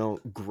to, I don't know,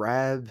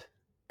 grab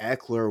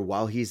Eckler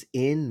while he's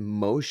in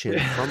motion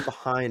from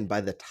behind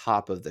by the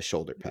top of the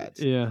shoulder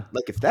pads?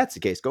 Like, if that's the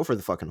case, go for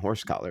the fucking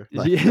horse collar.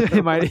 Like,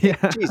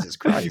 Jesus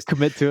Christ,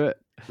 commit to it.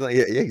 Like,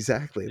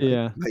 exactly.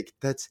 Like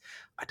that's.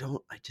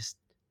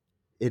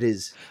 It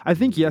is. I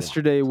think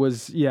yesterday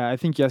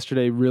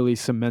really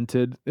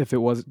cemented, if it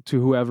was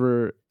to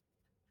whoever.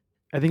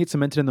 I think it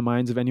cemented in the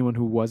minds of anyone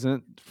who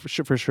wasn't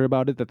for sure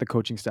about it, that the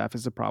coaching staff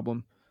is the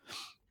problem.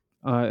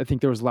 I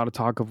think there was a lot of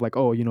talk of like,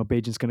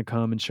 Bajan's going to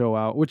come and show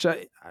out, which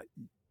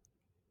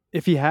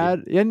if he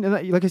had, and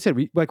like I said,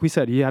 we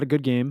said, he had a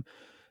good game,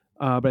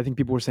 but I think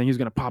people were saying he was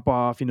going to pop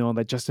off,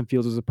 that Justin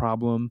Fields was a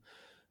problem.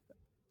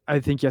 I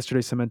think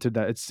yesterday cemented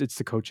that it's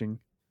the coaching,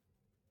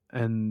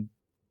 and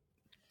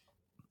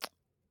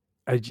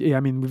I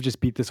mean, we've just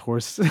beat this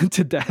horse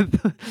to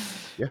death.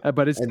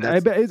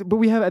 But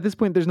we have, at this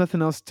point, there's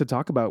nothing else to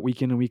talk about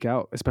week in and week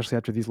out, especially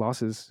after these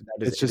losses.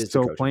 It's just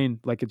so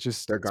plain, like it's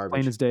just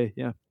plain as day.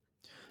 Yeah,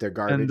 they're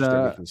garbage.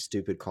 They're making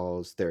stupid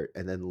calls.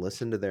 And then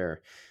listen to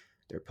their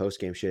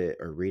post-game shit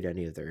or read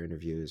any of their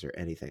interviews or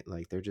anything.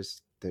 Like,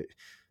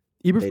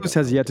 Eberflus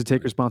has yet to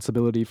take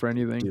responsibility for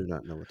anything. Do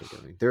not know what they're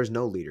doing. There's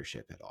no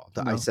leadership at all.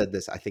 No. I said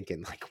this, I think,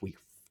 in like week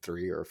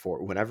 3 or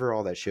 4, whenever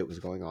all that shit was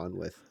going on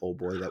with old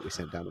boy that we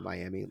sent down to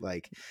Miami.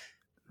 Like,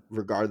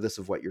 regardless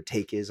of what your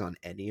take is on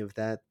any of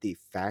that, the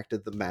fact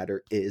of the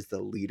matter is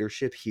the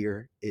leadership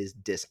here is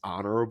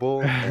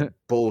dishonorable and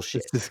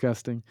bullshit. It's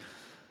disgusting.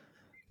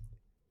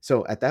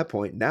 So at that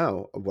point,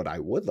 now what I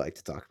would like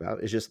to talk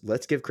about is just,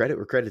 let's give credit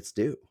where credit's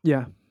due.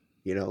 Yeah.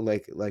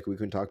 Like we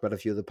can talk about a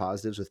few of the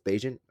positives with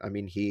Bajan. I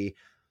mean, he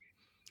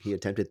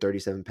attempted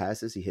 37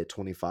 passes. He hit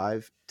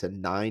 25 to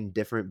 9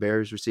 different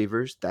Bears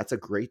receivers. That's a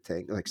great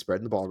thing. Like,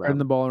 spreading the ball around.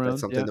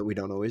 That's something that we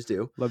don't always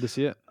do. Love to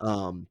see it.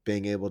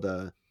 Being able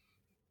to,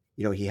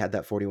 he had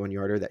that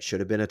 41-yarder that should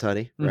have been a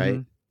tutty,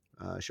 right?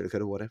 Shoulda,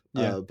 coulda, woulda.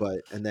 Yeah.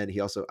 And then he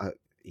also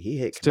he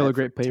hit still a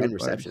great play. 10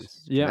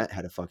 receptions. Yeah. Komet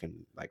had a fucking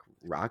like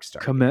rock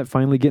star. Komet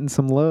finally getting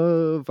some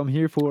love. I'm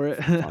here for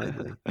it.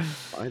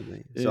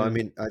 Finally. Yeah. So I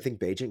mean, I think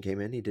Bajan came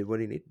in. He did what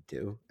he needed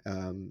to.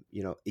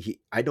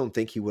 I don't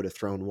think he would have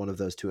thrown one of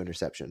those 2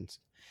 interceptions.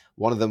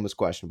 One of them was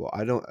questionable.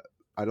 I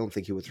don't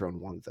think he would have thrown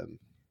one of them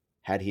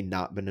had he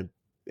not been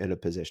in a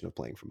position of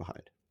playing from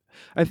behind.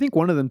 I think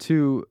one of them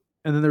too.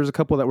 And then there was a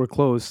couple that were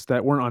close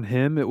that weren't on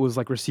him. It was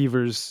like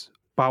receivers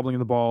bobbling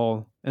the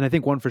ball, and I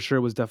think one for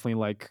sure was definitely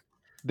like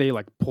they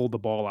like pulled the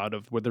ball out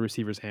of with the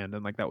receiver's hand,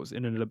 and like that was it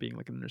ended up being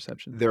like an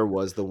interception. There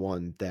was the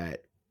one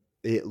that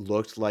it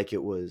looked like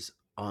it was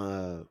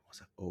it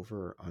over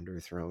or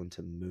underthrown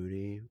to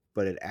Mooney,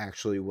 but it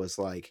actually was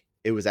like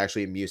it was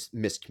actually a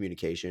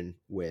miscommunication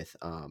with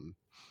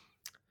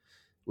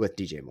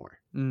DJ Moore.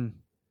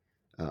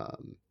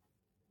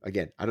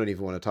 Again, I don't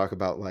even want to talk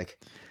about like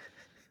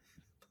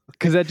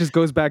because that just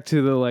goes back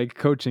to the like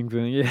coaching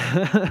thing.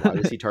 Yeah. Why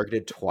was he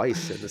targeted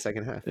twice in the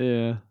second half?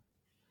 Yeah.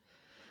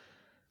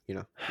 You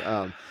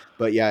know,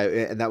 but yeah,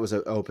 and that was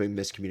an open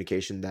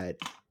miscommunication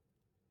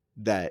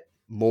that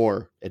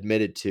Moore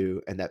admitted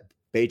to, and that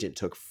Bajent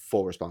took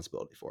full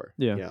responsibility for.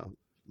 Yeah. You know,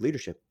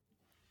 leadership.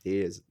 He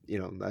is,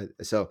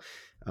 so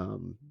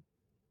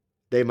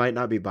they might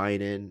not be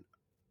buying in.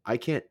 I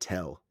can't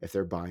tell if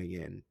they're buying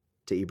in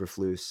to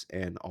Eberflus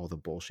and all the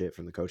bullshit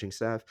from the coaching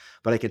staff,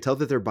 but I can tell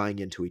that they're buying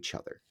into each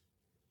other.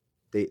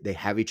 They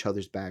have each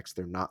other's backs.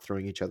 They're not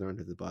throwing each other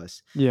under the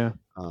bus. Yeah.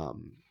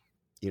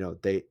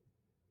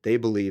 They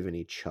believe in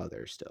each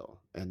other still,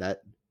 and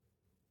that,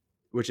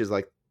 which is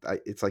like,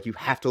 it's like you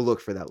have to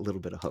look for that little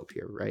bit of hope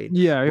here, right?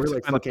 Yeah, We're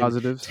like find the fucking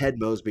positives. Ted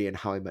Mosby and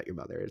How I Met Your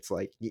Mother. It's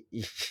like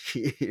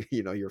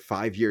you're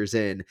 5 years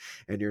in,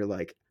 and you're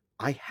like,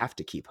 I have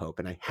to keep hope,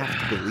 and I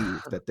have to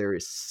believe that there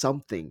is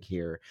something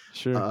here.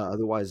 Sure.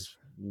 Otherwise,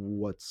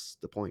 what's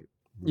the point?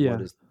 Yeah.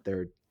 What is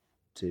there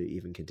to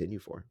even continue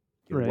for?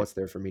 Right. What's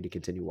there for me to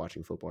continue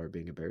watching football or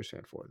being a Bears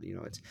fan for?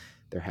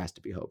 There has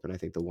to be hope, and I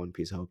think the one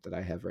piece of hope that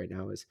I have right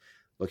now is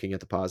looking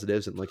at the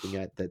positives and looking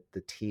at that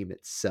the team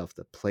itself,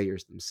 the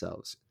players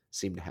themselves,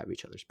 seem to have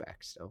each other's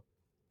back still.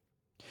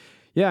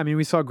 Yeah, I mean,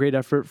 we saw great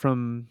effort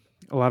from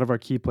a lot of our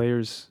key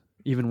players,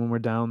 even when we're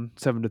down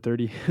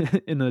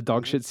 7-30 in a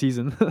dog shit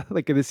season.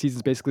 Like this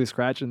season's basically a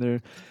scratch, and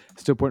they're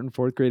still putting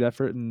forth great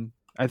effort, and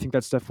I think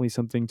that's definitely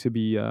something to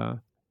be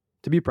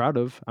proud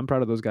of. I'm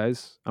proud of those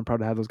guys. I'm proud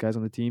to have those guys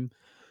on the team.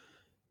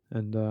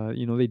 And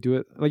they do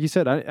it like you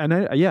said. I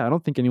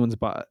don't think anyone's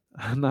bought.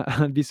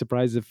 I'd be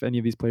surprised if any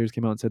of these players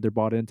came out and said they're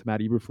bought into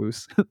Matt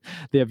Eberflus.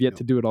 They have yet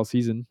to do it all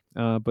season,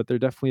 but they're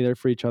definitely there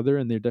for each other,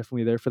 and they're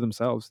definitely there for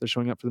themselves. They're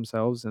showing up for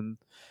themselves and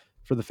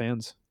for the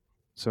fans.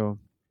 So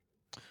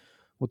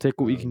we'll take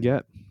what we can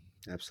get.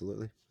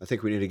 Absolutely. I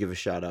think we need to give a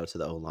shout out to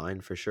the O-line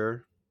for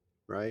sure,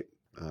 right?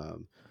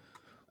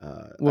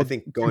 I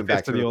think going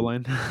back to the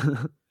O-line.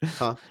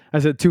 Huh? I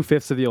said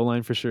 2/5 of the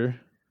O-line for sure.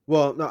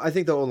 Well, no, I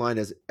think the O-line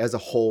as a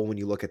whole, when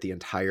you look at the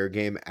entire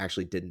game,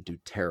 actually didn't do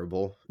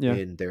terrible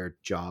in their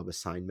job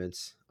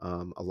assignments.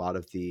 A lot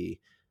of the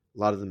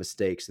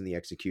mistakes and the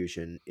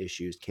execution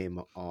issues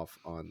came off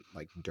on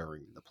like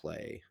during the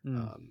play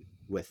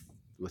with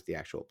the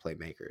actual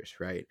playmakers,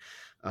 right?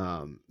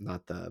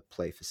 Not the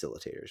play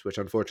facilitators, which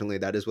unfortunately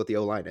that is what the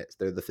O-line is.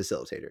 They're the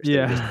facilitators.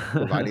 Yeah. They're just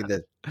providing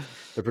the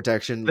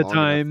protection the long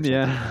time, enough for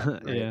yeah.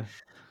 happen, right?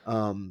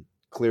 Yeah.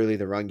 Clearly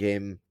the run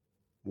game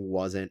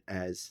wasn't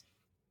as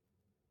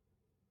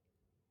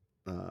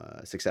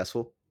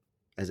successful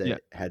as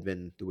it had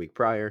been the week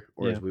prior,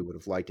 or as we would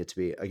have liked it to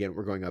be. Again,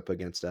 we're going up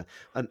against a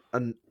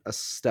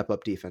step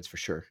up defense for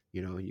sure.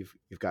 You've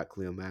got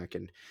Cleo Mack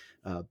and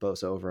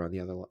Bosa over on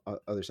the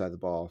other side of the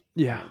ball.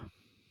 Yeah,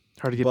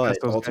 hard to get but past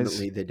those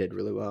ultimately guys. They did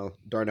really well.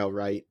 Darnell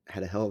Wright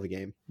had a hell of a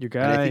game. Your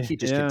guy, and I think he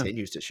just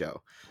continues to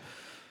show.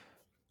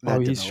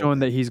 He's showing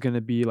that he's going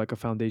to be like a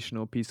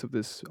foundational piece of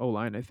this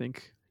O-line. I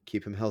think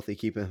keep him healthy,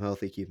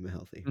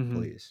 mm-hmm.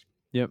 Please.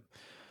 Yep,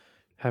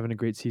 having a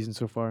great season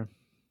so far.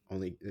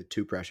 Only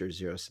 2 pressures,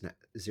 0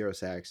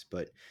 sacks,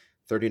 but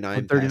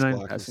 39 pass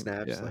blocking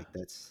snaps. Yeah. Like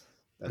that's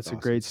awesome. A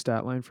great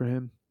stat line for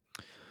him.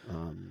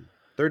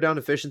 Third down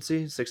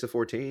efficiency, 6 of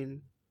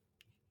 14.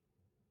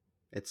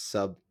 It's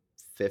sub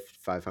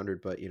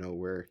 500, but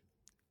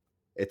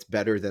it's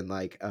better than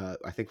like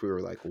I think we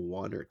were like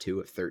 1 or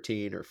 2 of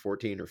 13 or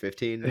 14 or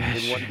 15 in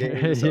one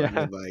game. So I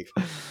mean, like,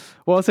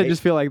 well, also I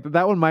just feel like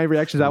that one. My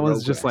reaction to that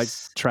one's just like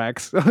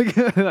tracks,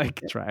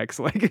 like tracks,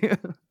 like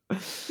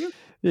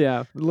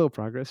yeah, a little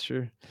progress.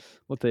 Sure,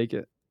 we'll take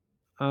it.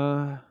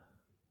 Yeah,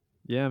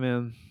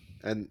 man.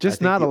 And just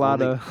not a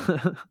lot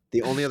of.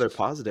 The only other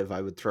positive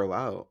I would throw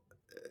out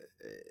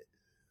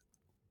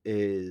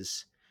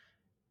is,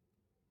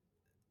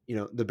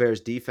 the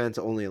Bears defense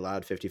only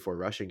allowed 54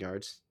 rushing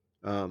yards.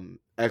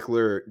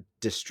 Eckler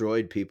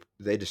destroyed people.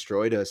 They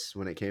destroyed us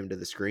when it came to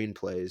the screen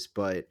plays,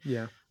 but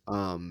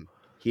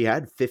he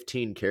had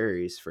 15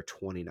 carries for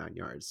 29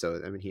 yards.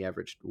 So, I mean, he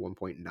averaged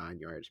 1.9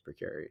 yards per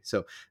carry.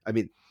 So, I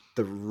mean,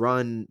 the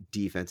run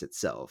defense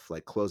itself,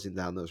 like closing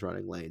down those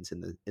running lanes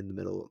in the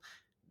middle,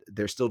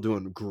 they're still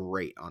doing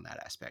great on that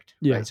aspect.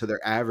 Yeah. Right. So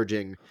they're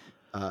averaging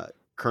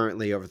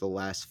currently over the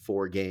last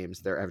 4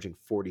 games, they're averaging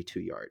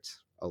 42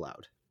 yards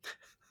allowed.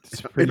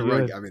 It's pretty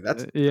good. I mean,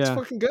 that's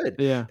fucking good.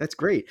 Yeah. That's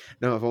great.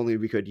 Now, if only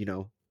we could,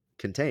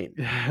 contain.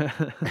 Yeah.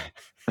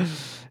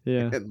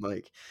 And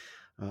like,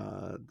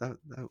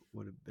 that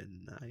would have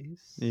been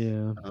nice.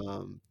 Yeah.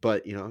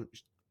 But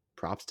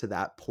props to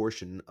that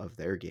portion of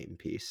their game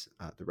piece.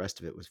 The rest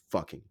of it was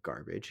fucking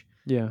garbage.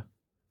 Yeah.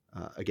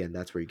 Again,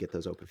 that's where you get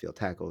those open field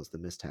tackles, the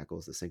missed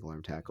tackles, the single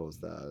arm tackles,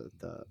 the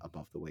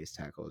above the waist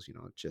tackles.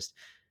 Just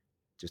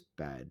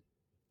bad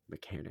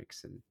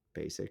mechanics and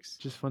basics.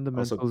 Just Also,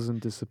 fundamentals and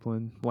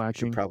discipline should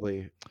lacking.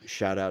 probably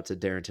shout out to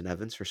Darrington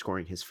Evans for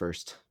scoring his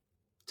first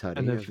And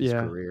tutty then of his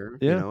career.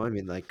 yeah,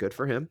 Good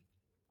for him.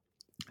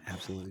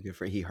 Absolutely good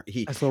for him.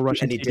 nice little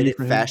Russian And he did TD it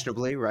for him.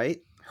 fashionably, right?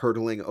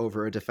 Hurtling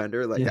over a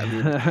defender.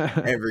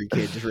 Yeah. Every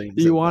kid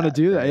dreams You of want to that,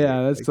 do that? right?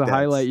 Yeah, that's the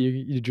highlight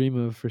you dream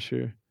of for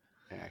sure.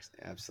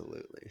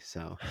 Absolutely.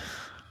 So,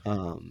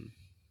 um,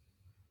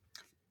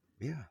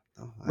 yeah.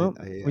 Well,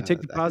 we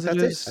take the I think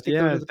that's it. positives. I think those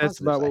Yeah, are the that's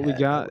positives about I what we had. That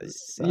got.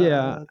 was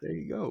Yeah. there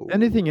you go.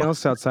 Anything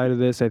else outside of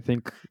this, I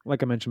think,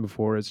 like I mentioned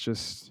before, it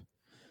just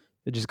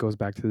goes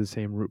back to the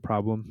same root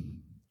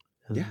problem.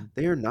 Yeah,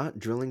 they are not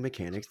drilling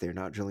mechanics. They're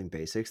not drilling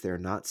basics. They're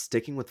not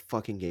sticking with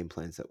fucking game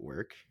plans that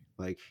work.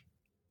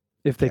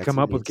 If they come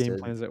Getsy up with needs game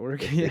to, plans that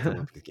work, if they come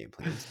up with game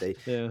plans,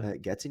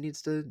 Getsy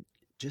needs to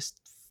just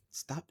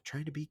stop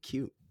trying to be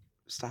cute.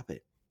 Stop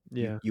it.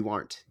 Yeah. You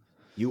aren't.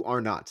 You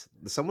are not.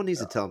 Someone needs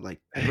to tell him,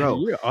 like, bro,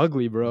 you're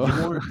ugly, bro. you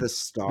aren't the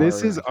star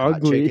This is of hot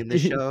chick ugly. in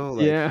this show.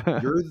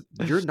 Yeah.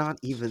 You're not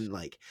even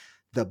like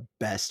the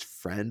best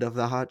friend of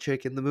the hot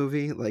chick in the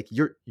movie.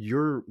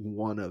 You're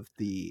one of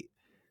the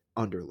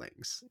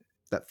underlings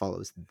that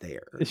follows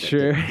there.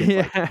 Sure. That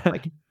gets Yeah.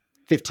 like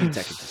 15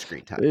 seconds of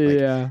screen time.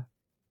 Yeah.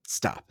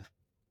 Stop.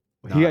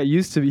 He got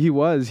used to be.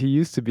 He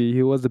used to be.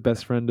 He was the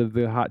best friend of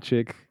the hot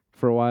chick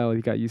for a while.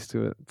 He got used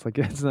to it. It's like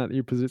it's not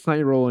your position. It's not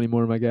your role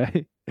anymore, my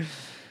guy.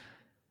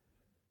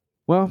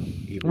 Well,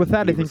 with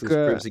that, I think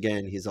proves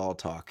again he's all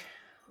talk.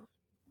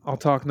 All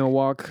talk, no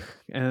walk,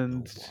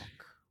 and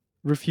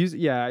refuse.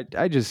 Yeah,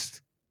 I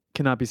just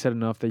cannot be said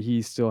enough that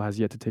he still has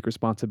yet to take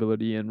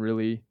responsibility and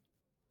really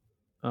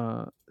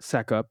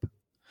sack up.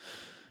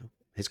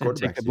 His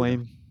quarterback take the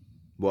blame.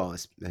 Well,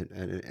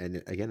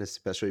 and again,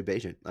 especially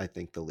Bajan. I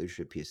think the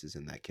leadership piece is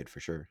in that kid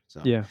for sure.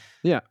 So yeah,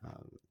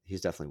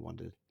 he's definitely one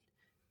to.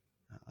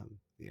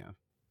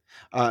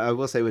 I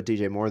will say with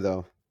DJ Moore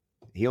though,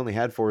 he only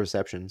had 4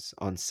 receptions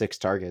on 6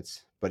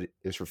 targets, but it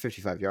was for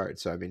 55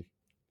 yards. So I mean,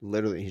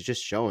 literally, he's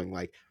just showing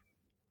like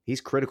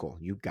he's critical.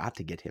 You got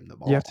to get him the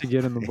ball. You have to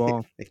get him the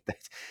ball.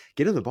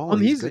 Get him the ball.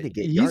 And he's going to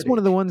get. He's one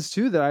of the ones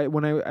too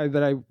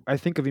that I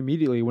think of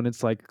immediately when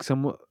it's like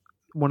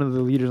one of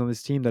the leaders on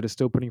this team that is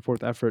still putting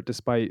forth effort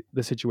despite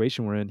the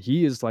situation we're in.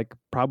 He is like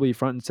probably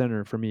front and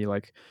center for me.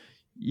 Like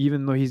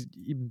even though he's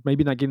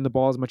maybe not getting the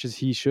ball as much as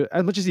he should,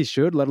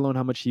 let alone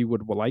how much he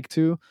would like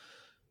to.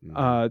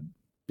 I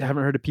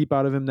haven't heard a peep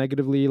out of him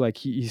negatively. Like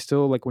he's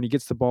still like when he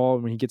gets the ball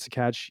and when he gets a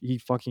catch, he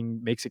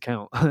fucking makes it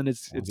count. And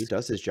he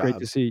does his job. Great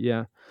to see.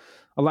 Yeah.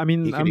 I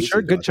mean, I'm sure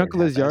a good chunk of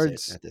his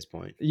yards at this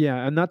point.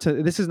 Yeah, and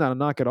this is not a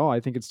knock at all. I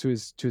think it's to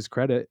his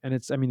credit, and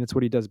it's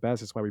what he does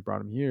best. That's why we brought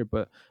him here.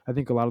 But I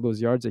think a lot of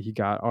those yards that he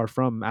got are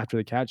from after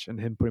the catch and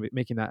him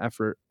making that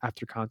effort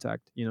after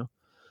contact.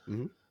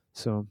 Mm-hmm.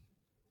 So,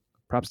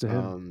 props to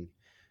him.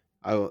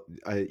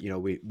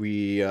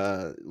 We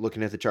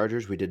looking at the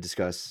Chargers, we did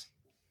discuss.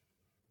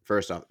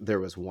 First off, there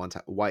was one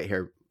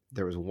Whitehair.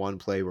 There was one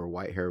play where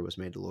Whitehair was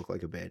made to look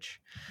like a bitch.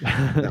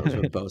 That was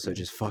when Bosa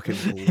just fucking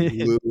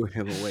blew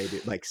him away,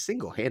 dude, like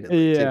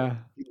single-handedly. Yeah, too.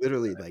 He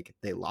literally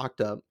they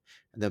locked up,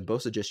 and then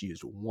Bosa just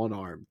used one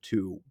arm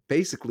to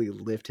basically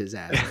lift his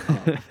ass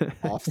up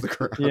off the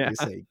ground and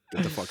say,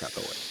 "Get the fuck out the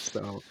way."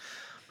 So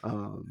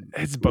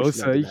it's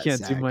Bosa. You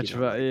can't do much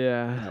about.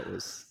 That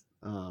was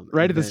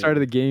right at the start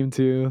of the game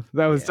too.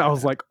 That was I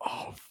was like,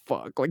 oh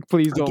fuck! Like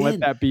please don't let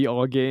that be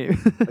all game.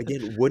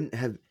 Again, wouldn't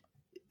have.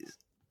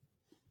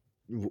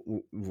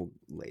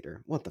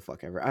 Later, what the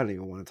fuck ever. I don't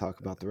even want to talk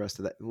about the rest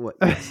of that. What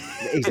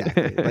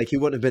exactly? Like he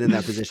wouldn't have been in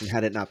that position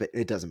had it not been.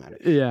 It doesn't matter.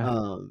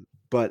 Yeah.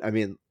 But I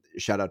mean,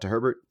 shout out to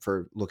Herbert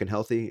for looking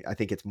healthy. I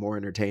think it's more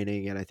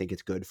entertaining, and I think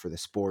it's good for the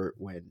sport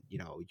when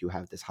you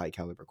have this high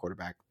caliber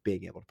quarterback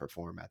being able to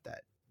perform at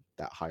that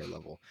higher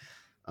level.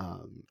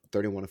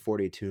 31 of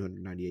 40,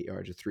 298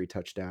 yards with 3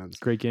 touchdowns.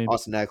 Great game.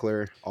 Austin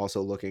Eckler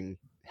also looking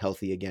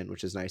healthy again,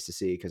 which is nice to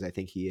see because I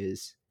think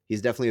he's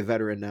definitely a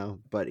veteran now,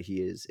 but he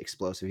is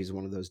explosive. He's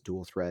one of those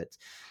dual threat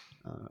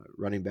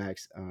running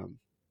backs.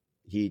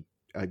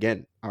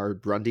 Our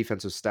run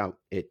defense was stout.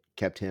 It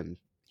kept him.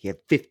 He had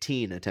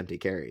 15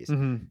 attempted carries,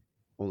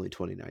 only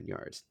 29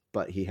 yards,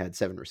 but he had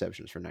 7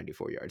 receptions for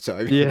 94 yards. So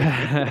I mean,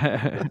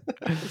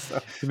 so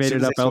he made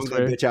it up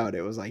elsewhere. That bitch out.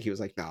 It was like he was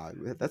like, "Nah,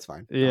 that's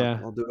fine. Yeah,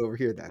 I'll do it over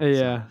here then."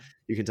 Yeah, so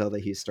you can tell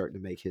that he's starting to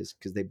make his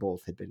because they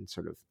both had been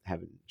sort of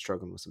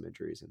struggling with some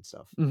injuries and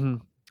stuff.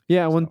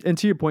 Yeah, and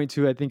to your point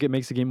too, I think it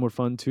makes the game more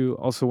fun too.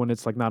 Also, when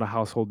it's like not a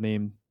household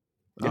name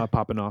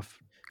popping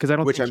off, because I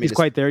don't think he's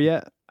quite there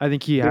yet. I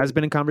think he has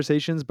been in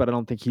conversations, but I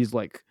don't think he's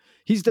like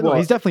he's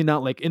definitely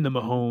not like in the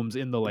Mahomes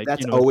in the like.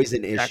 That's always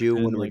an issue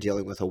when we're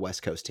dealing with a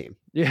West Coast team.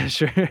 Yeah,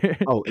 sure.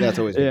 Oh, that's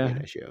always going to be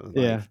an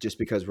issue. Just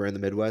because we're in the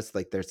Midwest,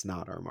 like that's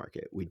not our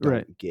market. We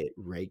don't get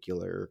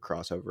regular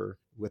crossover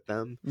with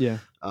them. Yeah.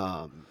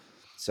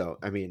 So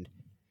I mean,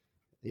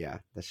 yeah,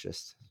 that's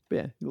just.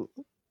 Yeah,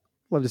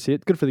 love to see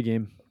it. Good for the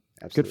game.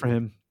 Absolutely. Good for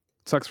him.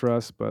 Sucks for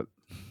us, but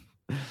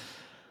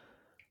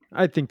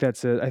I think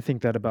that's it. I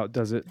think that about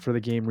does it for the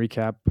game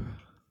recap.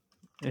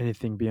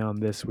 Anything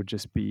beyond this would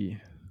just be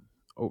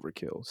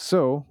overkill.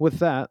 So, with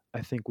that,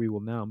 I think we will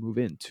now move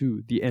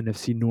into the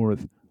NFC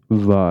North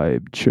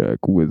vibe check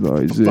with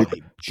Isaac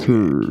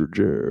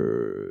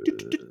Turger.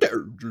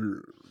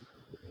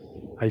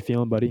 How you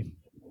feeling, buddy?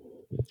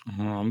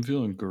 I'm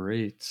feeling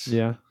great.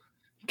 Yeah.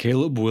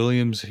 Caleb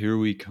Williams, here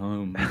we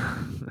come.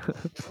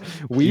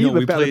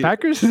 The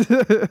Packers?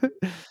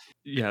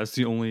 Yeah, it's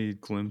the only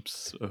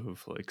glimpse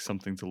of like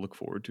something to look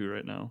forward to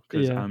right now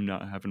because I'm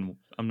not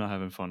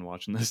having fun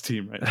watching this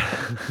team right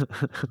now.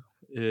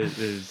 It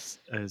is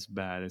as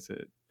bad as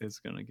it's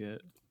gonna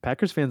get.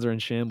 Packers fans are in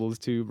shambles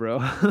too, bro.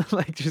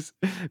 Like just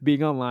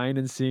being online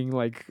and seeing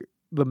like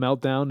the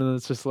meltdown, and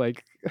it's just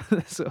like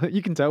so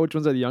you can tell which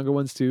ones are the younger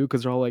ones too,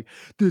 because they're all like,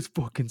 "This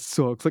fucking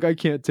sucks. Like I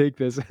can't take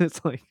this." And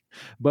it's like,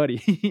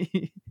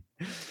 buddy.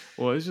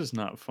 Well, it's just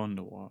not fun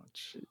to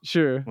watch.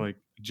 Sure. Like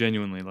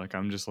genuinely, like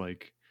I'm just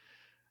like,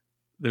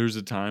 there's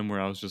a time where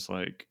I was just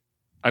like,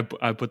 I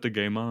put the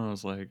game on. I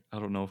was like, I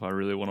don't know if I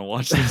really want to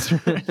watch this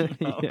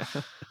right now,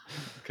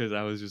 because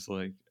I was just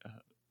like,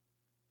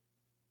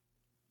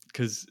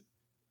 because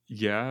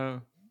yeah.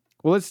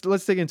 Well,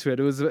 let's dig into it.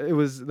 It was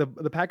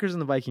the Packers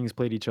and the Vikings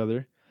played each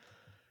other.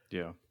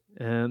 Yeah.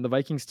 And the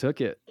Vikings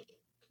took it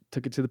to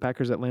the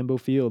Packers at Lambeau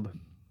Field.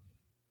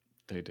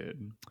 They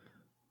did.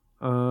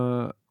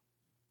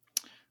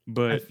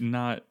 But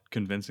not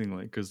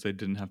convincingly, because they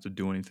didn't have to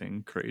do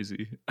anything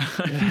crazy.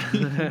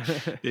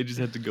 They just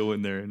had to go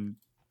in there and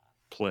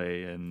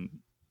play, and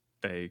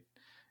they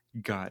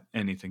got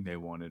anything they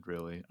wanted,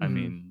 really. Mm-hmm. I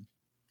mean,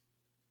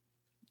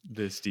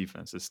 this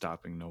defense is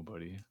stopping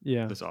nobody.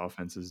 Yeah. This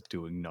offense is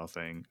doing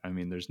nothing. I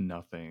mean, there's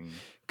nothing.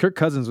 Kirk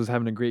Cousins was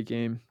having a great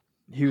game.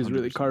 He was 100%.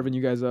 Really carving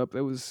you guys up.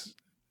 It was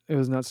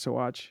nuts to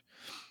watch.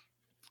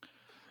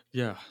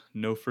 Yeah,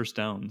 no first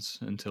downs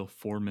until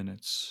 4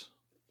 minutes.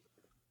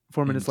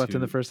 4 minutes left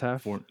in the first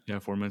half. 4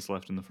 minutes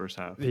left in the first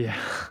half. Yeah.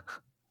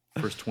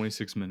 First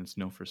 26 minutes,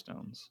 no first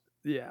downs.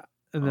 Yeah,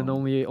 and then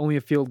only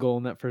a field goal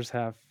in that first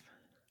half.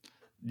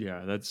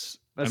 Yeah, that's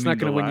not going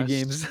to win you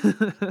games.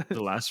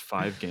 The last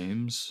 5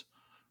 games,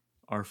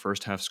 our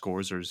first half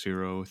scores are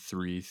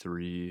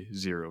 0-3-3,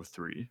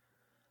 0-3.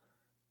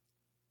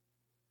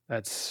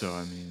 That's so.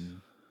 I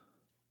mean,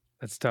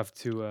 that's tough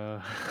to.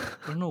 I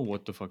don't know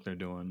what the fuck they're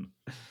doing.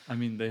 I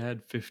mean, they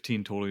had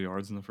 15 total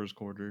yards in the first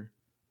quarter.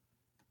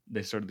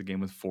 They started the game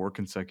with 4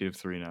 consecutive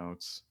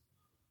 3-and-outs.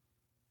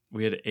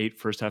 We had 8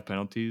 first half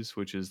penalties,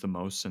 which is the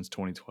most since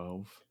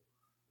 2012,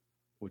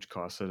 which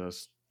costed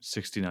us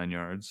 69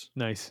 yards.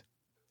 Nice.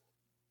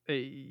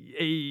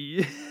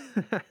 Hey.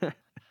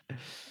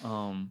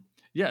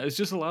 Yeah, it's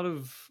just a lot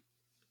of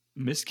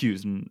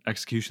miscues and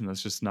execution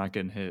that's just not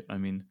getting hit. I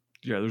mean,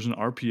 yeah, there's an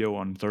RPO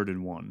on 3rd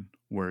and 1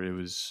 where it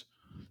was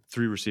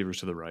 3 receivers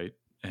to the right,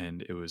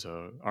 and it was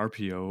a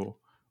RPO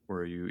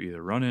where you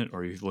either run it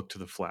or you look to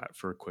the flat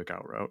for a quick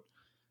out route.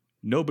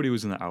 Nobody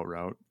was in the out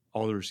route.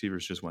 All the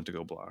receivers just went to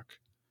go block.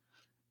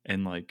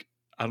 And like,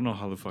 I don't know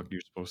how the fuck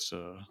you're supposed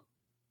to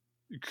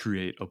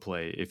create a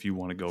play if you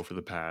want to go for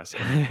the pass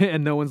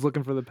and no one's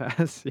looking for the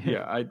pass.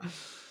 Yeah,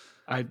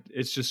 I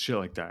it's just shit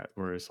like that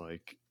where it's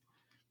like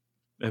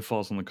it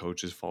falls on the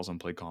coaches, falls on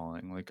play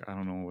calling. Like, I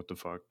don't know what the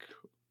fuck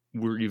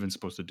we're even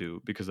supposed to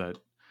do, because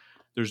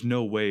there's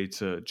no way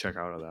to check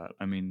out of that.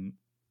 I mean,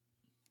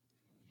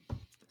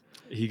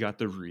 he got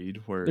the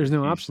read where there's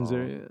no options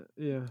there.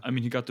 Yeah. I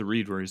mean, he got the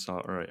read where he saw,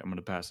 all right, I'm going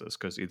to pass this,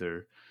 because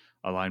either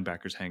a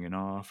linebacker's hanging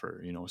off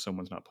or,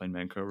 someone's not playing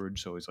man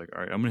coverage. So he's like,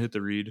 all right, I'm going to hit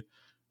the read.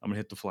 I'm going to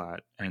hit the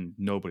flat, and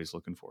nobody's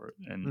looking for it.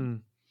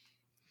 And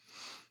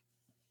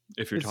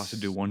if you're taught to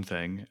do one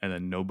thing and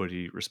then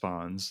nobody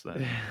responds,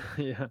 then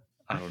yeah,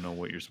 I don't know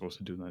what you're supposed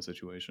to do in that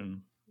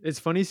situation. It's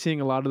funny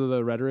seeing a lot of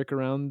the rhetoric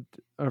around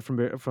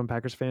from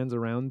Packers fans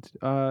around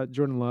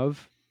Jordan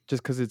Love,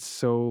 just because it's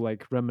so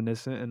like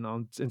reminiscent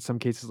and in some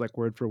cases like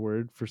word for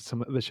word for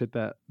some of the shit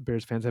that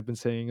Bears fans have been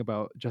saying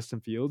about Justin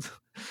Fields.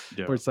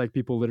 Yeah. Where it's like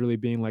people literally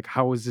being like,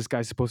 how is this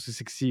guy supposed to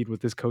succeed with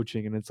this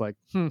coaching? And it's like,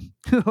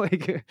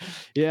 like,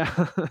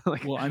 yeah,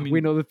 like, well, I mean, we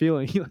know the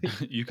feeling.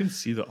 You can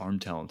see the arm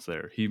talents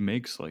there. He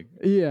makes like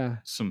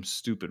some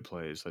stupid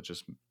plays that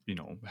just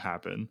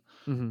happen.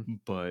 Mm-hmm.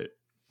 But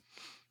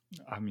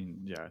I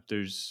mean, yeah,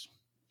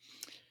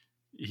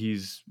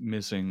 he's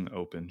missing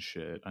open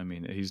shit. I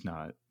mean, he's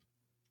not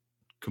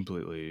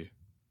completely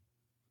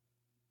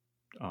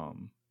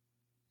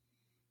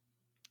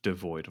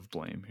devoid of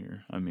blame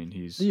here. I mean,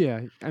 he's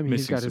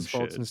got his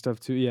faults and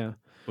stuff too. Yeah,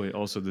 but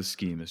also the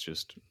scheme is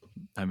just,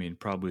 I mean,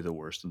 probably the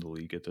worst in the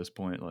league at this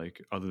point.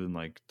 Like, other than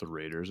like the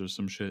Raiders or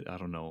some shit, I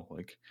don't know.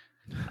 Like,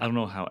 I don't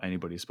know how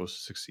anybody's supposed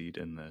to succeed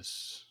in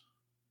this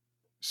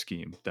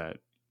scheme that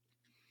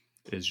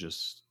is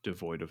just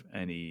devoid of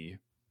any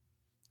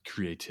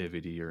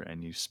creativity or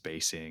any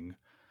spacing.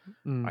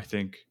 I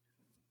think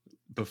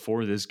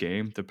before this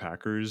game, the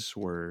Packers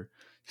were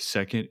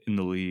second in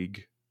the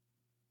league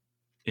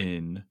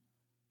in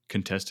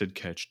contested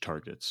catch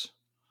targets,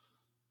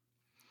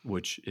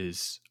 which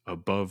is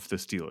above the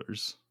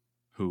Steelers,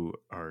 who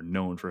are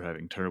known for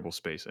having terrible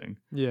spacing.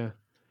 Yeah.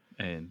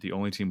 And the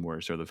only team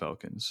worse are the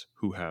Falcons,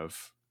 who have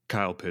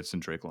Kyle Pitts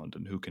and Drake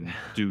London, who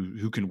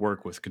can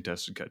work with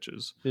contested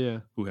catches. Yeah.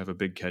 Who have a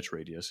big catch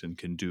radius and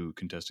can do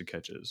contested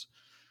catches.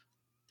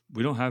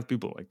 We don't have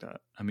people like that.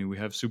 I mean, we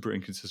have super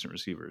inconsistent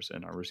receivers,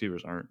 and our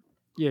receivers aren't.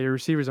 Yeah, your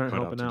receivers aren't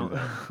cut helping out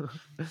out. to do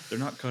that. They're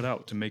not cut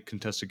out to make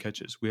contested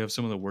catches. We have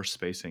some of the worst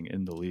spacing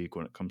in the league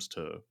when it comes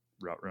to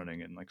route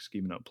running and like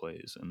scheming up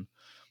plays, and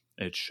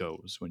it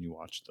shows when you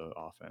watch the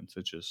offense.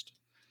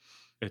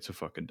 It's a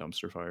fucking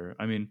dumpster fire.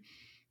 I mean,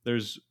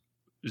 there's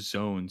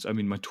zones. I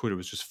mean, my Twitter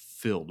was just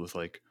filled with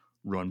like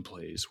run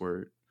plays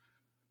where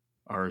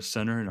our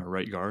center and our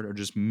right guard are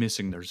just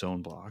missing their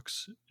zone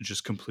blocks,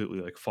 just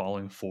completely like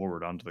falling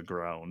forward onto the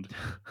ground.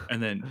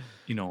 And then,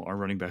 our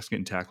running back's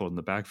getting tackled in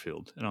the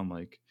backfield. And I'm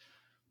like,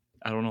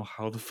 I don't know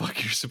how the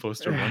fuck you're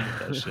supposed to run with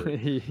that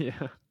shit.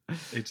 Yeah.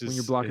 It just, when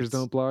your blockers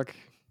don't block.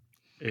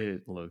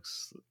 It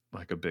looks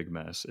like a big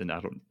mess. And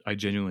I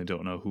genuinely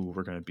don't know who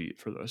we're going to beat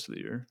for the rest of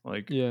the year.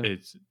 Like, yeah.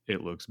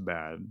 it looks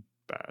bad.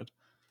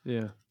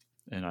 Yeah.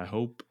 And I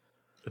hope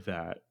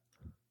that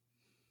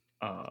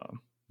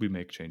we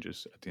make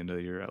changes at the end of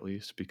the year at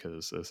least,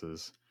 because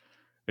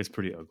it's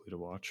pretty ugly to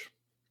watch.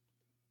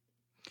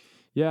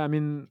 Yeah, I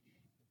mean,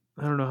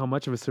 I don't know how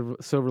much of a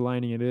silver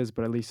lining it is,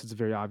 but at least it's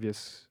very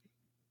obvious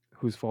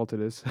whose fault it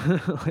is.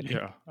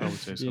 Yeah, I would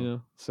say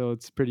so. So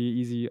it's pretty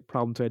easy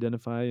problem to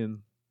identify and,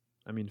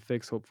 I mean,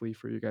 fix hopefully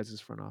for you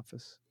guys' front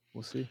office.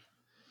 We'll see.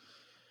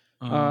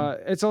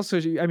 It's also,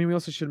 I mean, we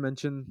also should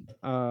mention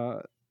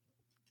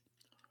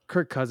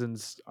Kirk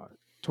Cousins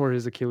tore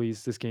his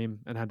Achilles this game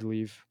and had to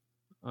leave,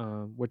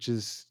 which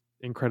is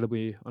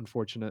incredibly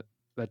unfortunate.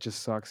 That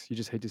just sucks. You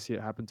just hate to see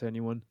it happen to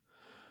anyone,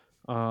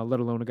 let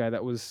alone a guy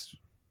that was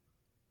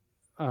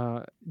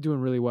doing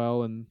really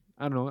well. And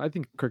I don't know. I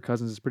think Kirk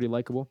Cousins is pretty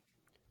likable.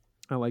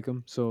 I like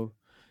him. So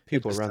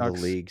people around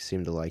the league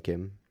seem to like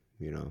him.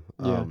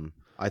 Yeah.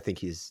 I think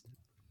he's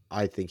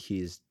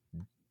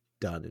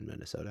done in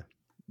Minnesota.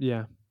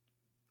 Yeah.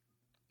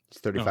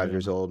 He's 35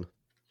 years old.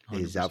 100%.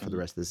 He's out for the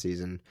rest of the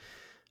season.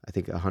 I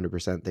think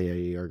 100%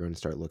 they are going to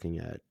start looking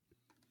at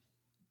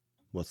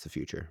what's the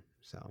future.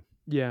 So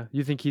yeah,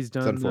 you think he's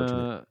done?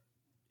 Unfortunate.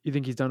 You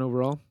think he's done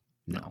overall?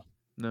 No.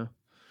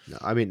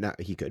 I mean,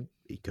 he could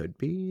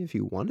be if he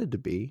wanted to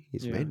be.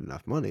 He's made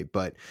enough money,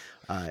 but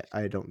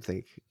I don't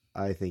think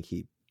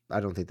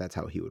that's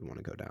how he would want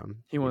to go down.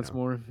 He wants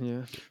more.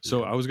 Yeah.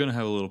 So I was going to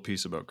have a little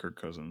piece about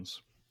Kirk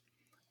Cousins,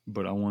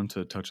 but I wanted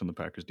to touch on the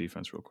Packers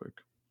defense real quick.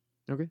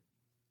 Okay.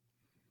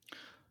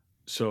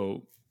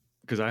 So,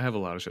 because I have a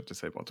lot of shit to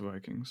say about the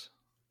Vikings.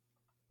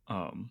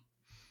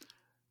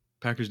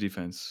 Packers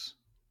defense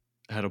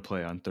had a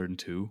play on 3rd and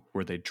 2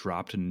 where they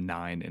dropped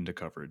 9 into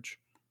coverage.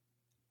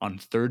 On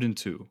 3rd and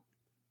 2,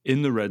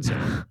 in the red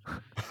zone,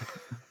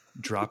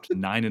 dropped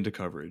 9 into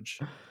coverage.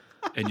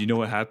 And you know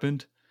what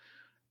happened?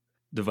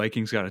 The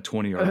Vikings got a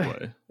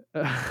 20-yard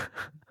play,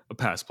 a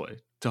pass play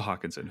to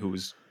Hawkinson, who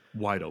was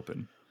wide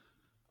open.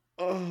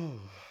 Oh.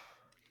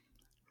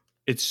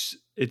 It's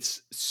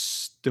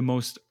the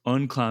most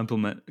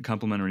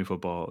uncomplimentary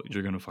football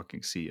you're going to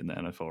fucking see in the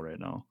NFL right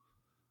now.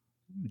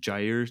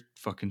 Jair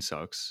fucking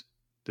sucks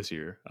this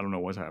year. I don't know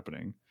what's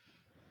happening.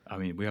 I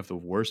mean, we have the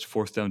worst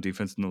 4th down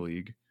defense in the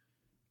league.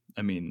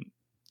 I mean,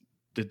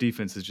 the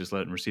defense is just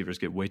letting receivers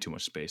get way too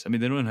much space. I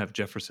mean, they don't have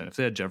Jefferson. If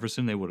they had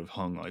Jefferson, they would have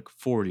hung like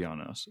 40 on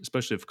us,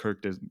 especially if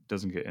Kirk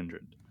doesn't get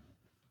injured.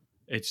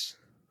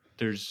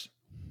 There's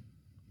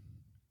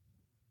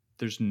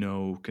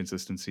no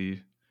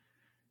consistency.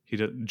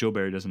 Joe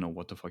Barry doesn't know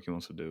what the fuck he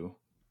wants to do.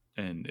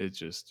 And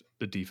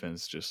the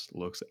defense just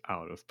looks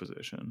out of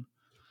position.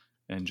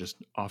 And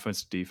just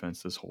offense,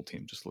 defense, this whole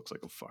team just looks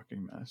like a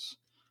fucking mess.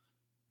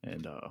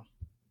 And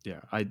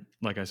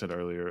like I said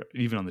earlier,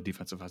 even on the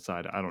defensive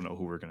side, I don't know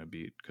who we're going to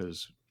beat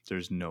because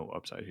there's no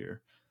upside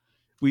here.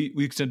 We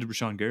extended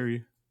Rashawn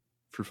Gary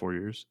for 4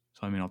 years.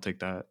 So, I mean, I'll take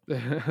that.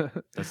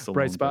 That's the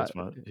bright spot.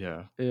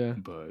 Yeah. Yeah.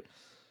 But,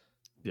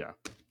 yeah,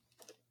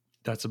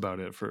 that's about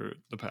it for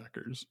the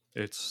Packers.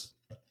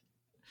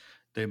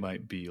 They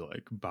might be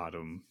like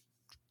bottom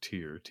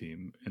tier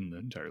team in the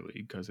entire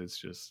league because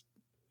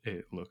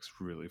it looks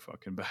really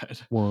fucking bad.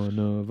 One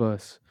of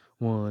us.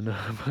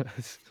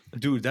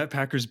 Dude, that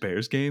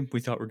Packers-Bears game, we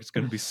thought was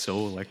going to be so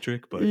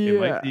electric, but it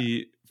might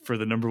be for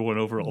the number 1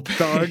 overall pick.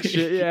 Dog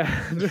shit, yeah.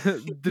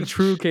 the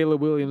true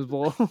Caleb Williams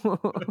Bowl.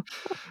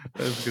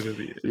 That's going to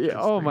be yeah.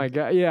 Oh, my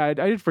God. Yeah, I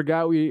did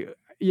forgot we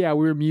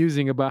were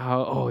musing about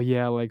how,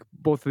 like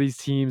both of these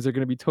teams are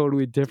going to be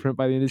totally different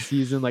by the end of the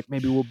season. Like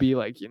maybe we'll be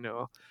like,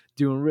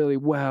 doing really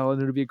well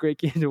and it'll be a great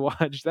game to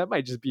watch. That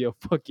might just be a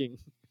fucking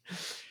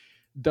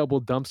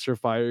double dumpster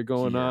fire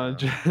going on.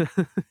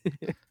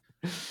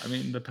 I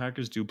mean, the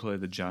Packers do play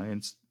the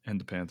Giants and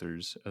the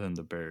Panthers and then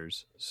the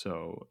Bears.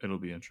 So it'll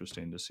be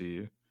interesting to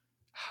see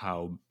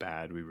how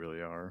bad we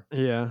really are.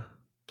 Yeah.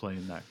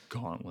 Playing that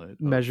gauntlet.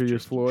 Measure your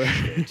floor.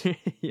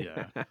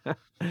 Yeah.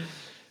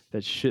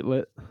 That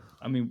shitlet.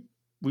 I mean,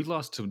 we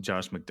lost to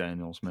Josh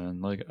McDaniels,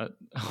 man. Like,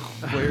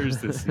 where's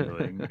the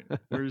ceiling?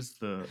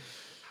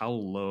 How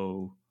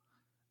low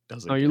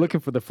doesn't. Oh, you're looking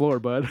for the floor,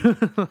 bud.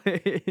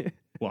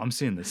 Well, I'm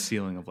seeing the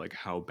ceiling of like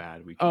how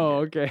bad we can.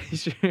 Oh, get. okay,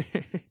 sure.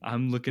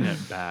 I'm looking at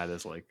bad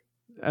as like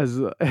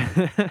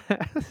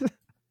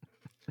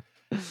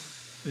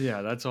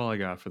yeah, that's all I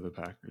got for the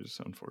Packers,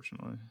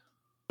 unfortunately.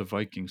 The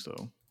Vikings,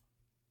 though.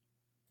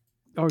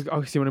 Oh, so you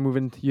want to move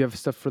in? You have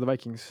stuff for the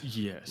Vikings?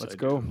 Yes, let's I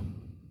go. do.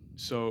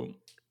 So,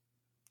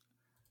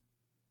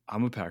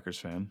 I'm a Packers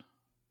fan,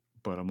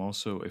 but I'm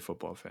also a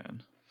football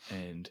fan,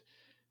 and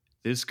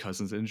this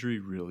Cousins injury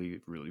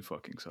really, really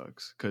fucking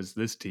sucks because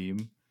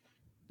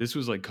this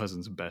was like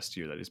Cousins' best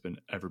year that he's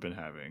ever been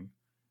having,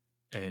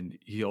 and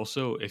he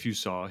also, if you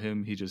saw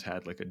him, he just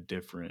had like a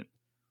different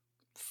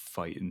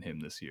fight in him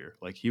this year.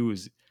 Like he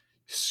was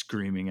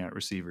screaming at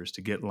receivers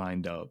to get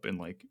lined up and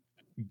like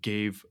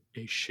gave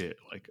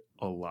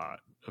a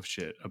lot of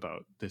shit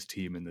about this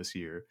team in this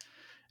year.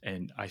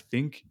 And I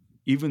think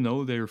even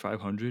though they were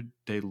 500,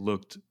 they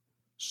looked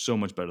so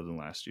much better than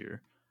last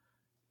year.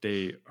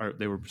 They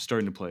were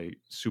starting to play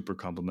super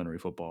complementary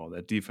football.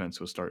 That defense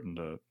was starting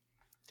to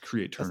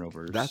create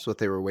turnovers. That's what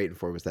they were waiting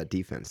for, was that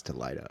defense to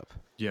light up.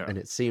 Yeah. And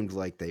it seemed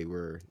like they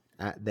are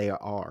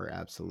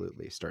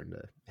absolutely starting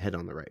to head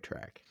on the right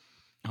track.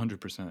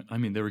 100%. I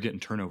mean, they were getting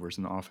turnovers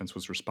and the offense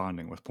was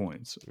responding with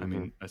points. I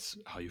mean, that's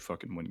how you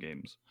fucking win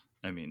games.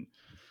 I mean,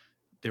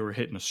 they were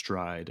hitting a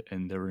stride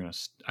and they were going to,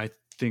 I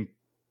think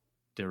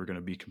they were going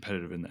to be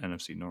competitive in the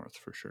NFC North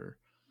for sure.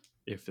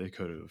 If they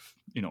could have,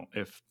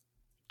 if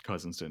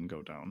Cousins didn't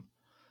go down.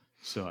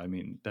 So, I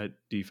mean, that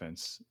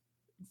defense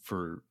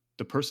for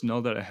the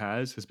personnel that it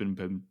has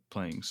been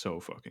playing so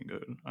fucking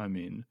good. I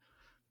mean,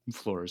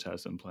 Flores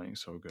has them playing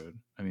so good.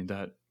 I mean,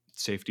 that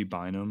safety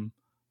Bynum,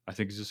 I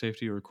think he's a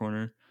safety or a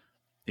corner.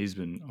 He's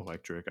been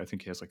electric. I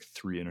think he has like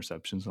 3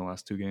 interceptions in the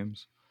last 2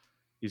 games.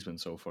 He's been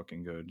so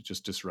fucking good,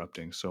 just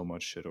disrupting so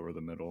much shit over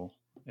the middle.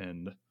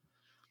 And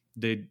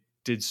they're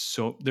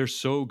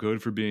so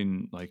good for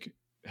being like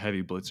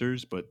heavy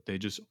blitzers, but they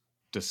just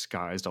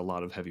disguised a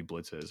lot of heavy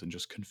blitzes and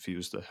just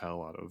confused the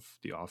hell out of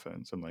the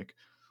offense. And like,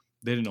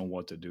 they didn't know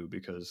what to do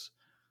because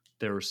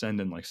they were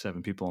sending like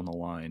 7 people on the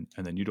line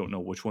and then you don't know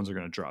which ones are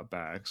going to drop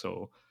back.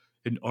 So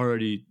an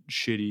already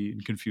shitty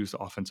and confused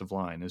offensive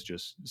line is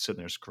just sitting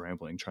there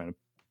scrambling, trying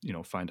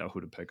to, find out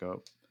who to pick up.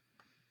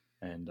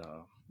 And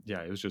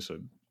yeah, it was just a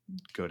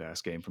good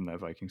ass game from that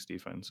Vikings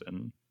defense.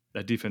 And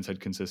that defense had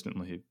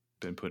consistently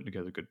been putting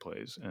together good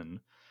plays. And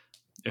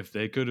if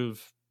they could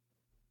have,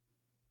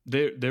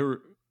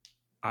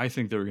 I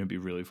think they were going to be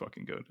really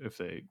fucking good if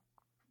they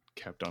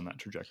kept on that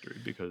trajectory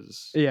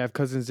because if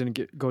Cousins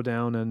didn't go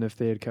down and if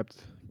they had kept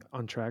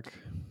on track.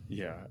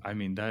 Yeah, I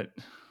mean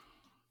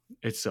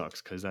it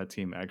sucks because that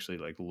team actually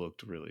like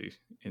looked really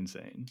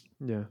insane.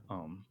 Yeah.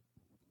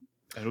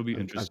 It'll be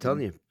interesting. I'm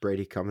telling you,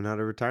 Brady coming out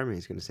of retirement,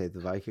 he's going to save the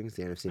Vikings.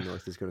 The NFC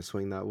North is going to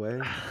swing that way.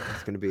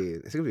 It's going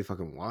to be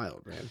fucking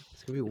wild, man.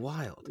 It's going to be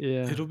wild.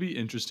 Yeah. It'll be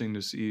interesting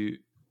to see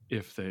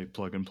if they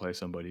plug and play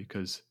somebody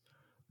because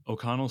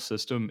O'Connell's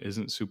system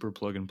isn't super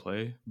plug and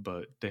play,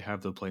 but they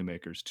have the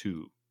playmakers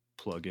to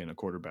plug in a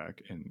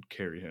quarterback and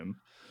carry him.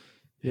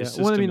 Yeah.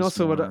 Well, I mean,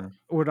 also,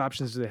 what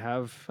options do they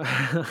have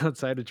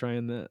outside of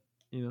trying that?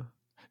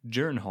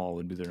 Jaron Hall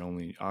would be their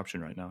only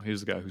option right now.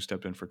 He's the guy who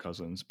stepped in for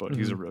Cousins, but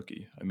he's a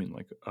rookie. I mean,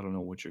 like, I don't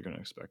know what you're going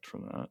to expect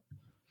from that.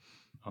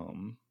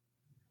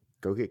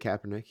 Go get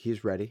Kaepernick.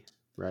 He's ready,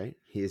 right?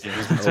 He's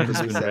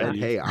openly said,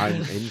 "Hey, I'm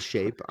in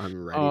shape.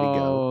 I'm ready to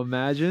go." Oh,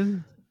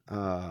 imagine.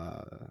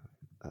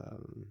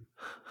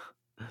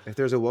 If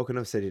there's a woke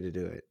enough city to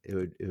do it, it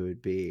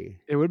would be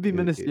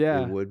Minnesota.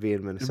 Yeah, it would be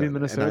in Minnesota. It'd be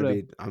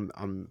Minnesota. And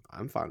I'm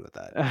fine with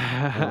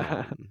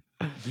that.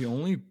 The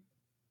only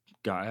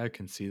guy I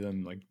can see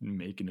them like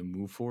making a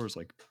move for is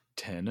like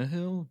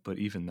Tannehill, but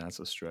even that's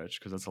a stretch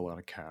because that's a lot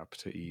of cap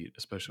to eat,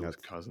 especially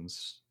with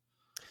Cousins.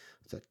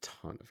 It's a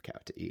ton of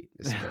cap to eat,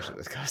 especially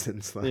with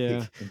Cousins. Like,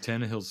 yeah, and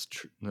Tannehill's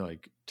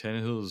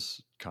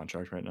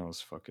contract right now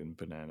is fucking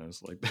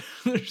bananas. Like,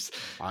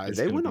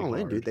 they went all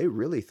in, dude. They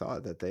really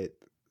thought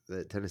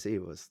that Tennessee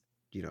was,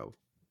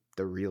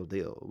 the real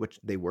deal, which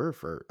they were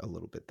for a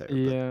little bit there.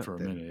 Yeah, but for a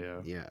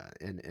minute, yeah,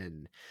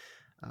 and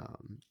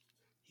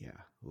yeah,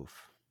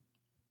 oof.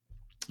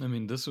 I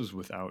mean, this was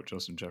without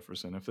Justin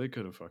Jefferson. If they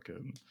could have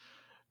fucking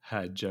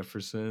had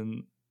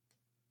Jefferson,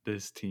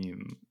 this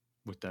team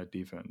with that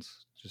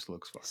defense just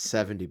looks fucking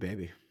 70,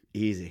 baby.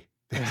 Easy.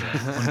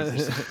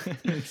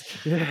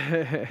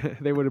 Yeah,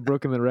 they would have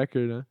broken the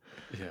record, huh?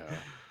 Yeah.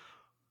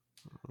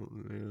 Oh,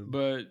 man.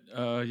 But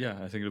yeah,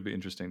 I think it'll be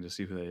interesting to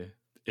see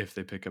if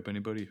they pick up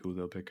anybody, who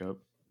they'll pick up,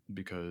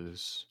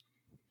 because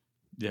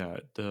yeah,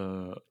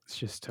 it's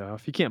just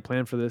tough. You can't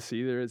plan for this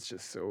either. It's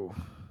just so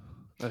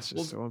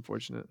so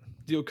unfortunate.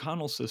 The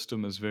O'Connell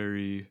system is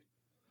it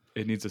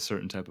needs a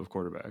certain type of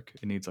quarterback.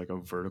 It needs like a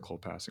vertical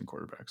passing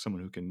quarterback,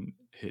 someone who can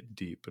hit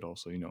deep, but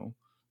also,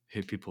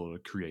 hit people to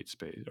create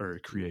space or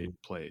create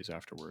plays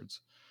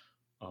afterwards.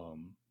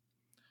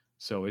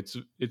 So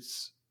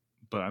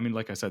but I mean,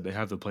 like I said, they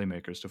have the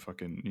playmakers to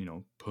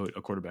fucking, put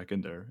a quarterback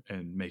in there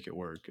and make it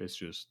work. It's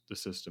just the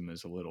system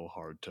is a little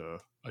hard to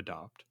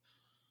adopt.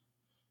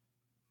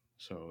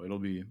 So it'll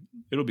be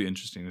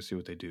interesting to see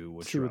what they do.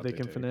 See what they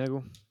can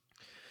finagle.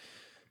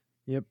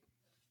 Yep.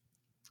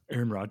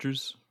 Aaron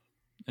Rodgers,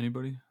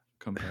 anybody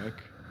come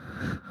back?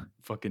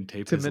 Fucking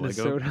tape To his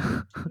Minnesota.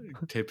 leg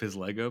up. Tape his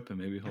leg up, and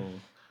maybe he'll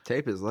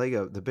tape his leg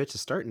up. The bitch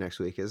is starting next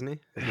week, isn't he?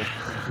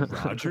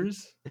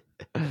 Rodgers.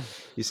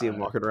 You see him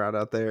walking around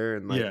out there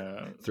and like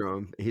yeah,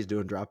 throwing. He's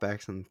doing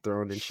dropbacks and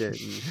throwing and shit.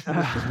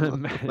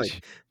 And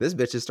like this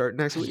bitch is starting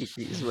next week.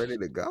 He's ready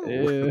to go.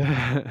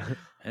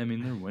 I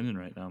mean, they're winning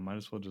right now. Might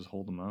as well just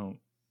hold them out.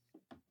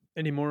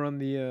 Any more on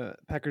the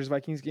Packers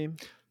Vikings game?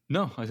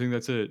 No, I think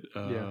that's it.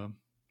 Yeah.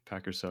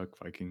 Packers suck.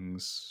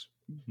 Vikings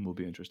will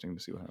be interesting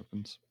to see what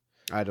happens.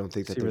 I don't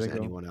think that there's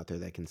anyone out there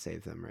that can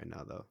save them right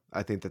now, though.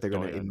 I think that they're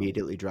going to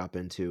immediately drop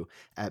into,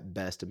 at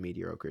best, a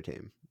mediocre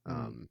team.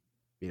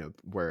 You know,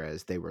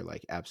 whereas they were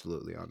like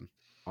absolutely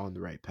on the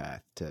right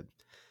path to.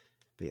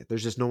 But yeah,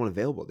 there's just no one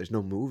available. There's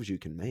no moves you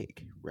can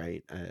make,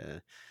 right?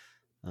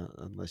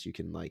 Unless you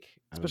can like,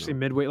 especially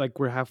midway, like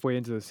we're halfway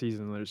into the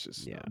season. There's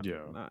just not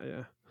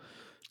a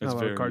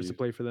lot of cards to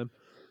play for them.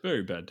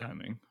 Very bad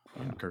timing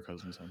on Kirk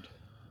Cousins' end.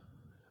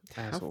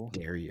 Asshole! How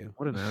dare you?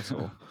 What an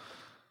asshole!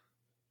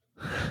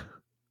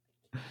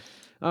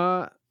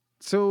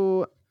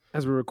 So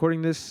as we're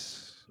recording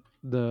this,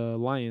 the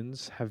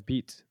Lions have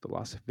beat the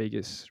Las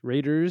Vegas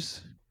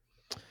Raiders.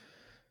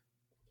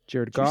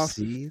 Jared Goff.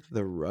 Did you see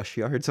the rush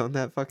yards on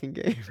that fucking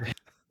game?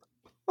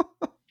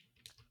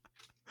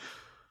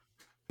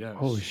 Yeah.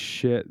 Oh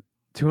shit!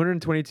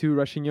 222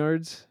 rushing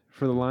yards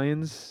for the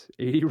Lions,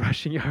 80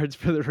 rushing yards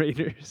for the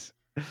Raiders.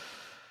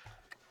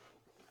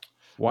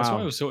 Wow. That's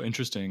why it was so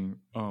interesting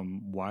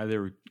why they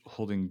were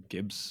holding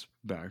Gibbs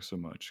back so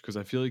much, because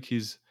I feel like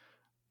he's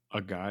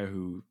a guy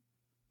who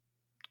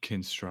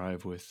can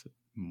strive with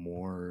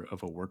more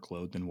of a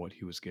workload than what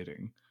he was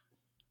getting.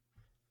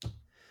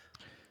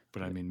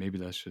 But I mean, maybe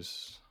that's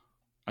just...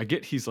 I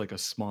get he's like a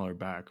smaller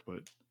back,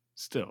 but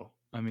still,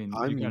 I mean,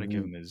 you got to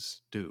give him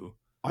his due.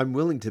 I'm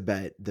willing to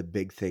bet the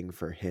big thing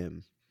for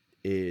him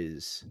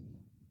is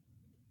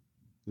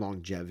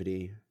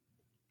longevity,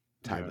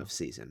 time of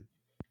season.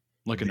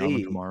 Like an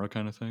Alvin Kamara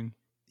kind of thing?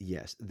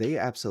 Yes, they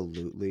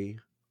absolutely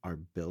are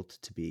built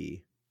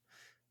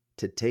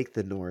to take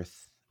the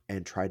North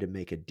and try to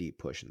make a deep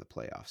push in the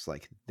playoffs.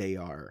 Like, they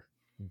are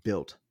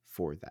built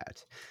for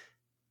that.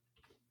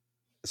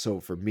 So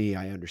for me,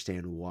 I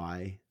understand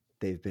why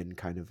they've been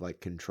kind of like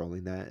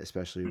controlling that,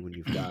 especially when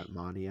you've got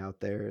Monty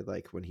out there,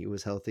 like when he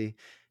was healthy,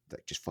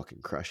 like just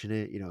fucking crushing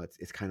it. You know,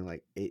 it's kind of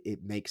like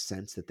it makes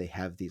sense that they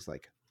have these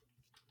like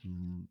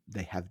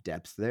they have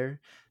depth there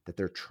that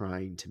they're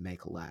trying to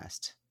make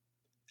last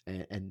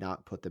and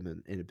not put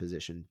them in a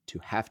position to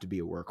have to be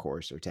a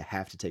workhorse or to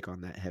have to take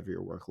on that heavier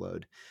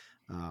workload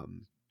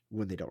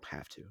when they don't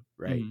have to,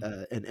 right?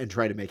 And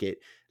try to make it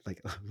like,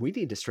 we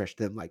need to stretch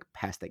them like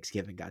past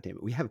Thanksgiving. Goddamn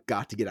it, we have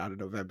got to get out of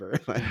November,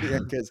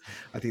 because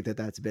I think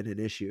that's been an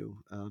issue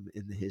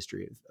in the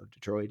history of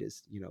Detroit.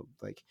 Is, you know,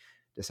 like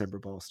December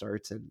ball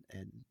starts and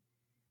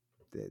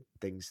the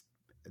things,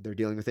 they're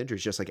dealing with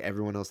injuries just like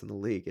everyone else in the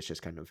league. It's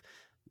just kind of,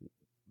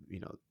 you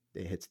know,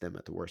 it hits them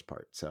at the worst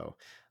part. So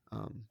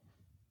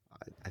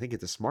I think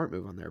it's a smart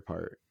move on their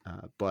part,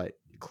 but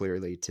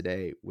clearly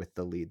today with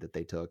the lead that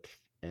they took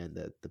and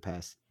the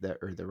pass that,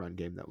 or the run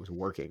game that was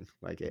working,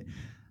 like it,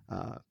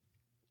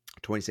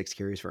 26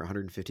 carries for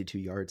 152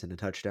 yards and a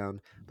touchdown.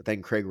 But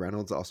then Craig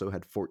Reynolds also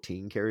had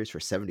 14 carries for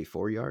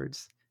 74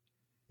 yards.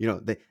 You know,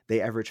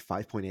 they average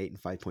 5.8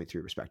 and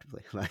 5.3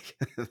 respectively. Like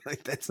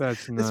that's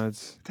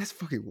nuts. That's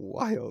fucking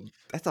wild.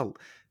 That's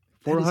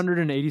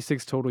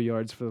 486 total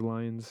yards for the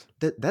Lions.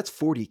 That's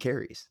 40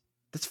 carries.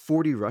 That's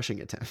 40 rushing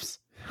attempts.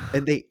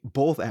 And they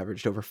both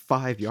averaged over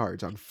 5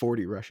 yards on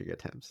 40 rushing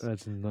attempts.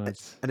 That's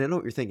nuts. And I know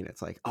what you're thinking.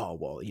 It's like, oh,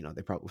 well, you know,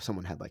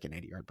 someone had like an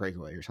 80-yard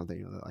breakaway or something,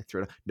 you know, like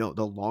threw it. No,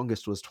 the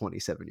longest was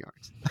 27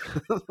 yards.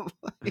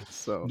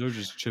 So they're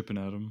just chipping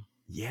at him.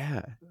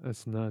 Yeah.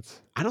 That's nuts.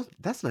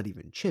 That's not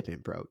even chipping,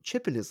 bro.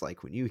 Chipping is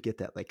like when you get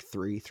that like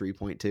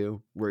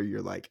 3.2 where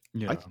you're like,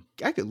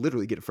 I could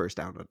literally get a first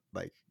down on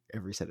like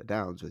every set of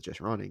downs with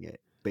just running it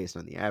based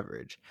on the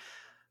average.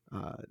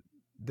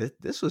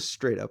 This was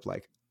straight up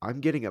like, I'm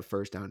getting a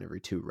first down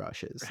every 2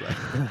 rushes. Like,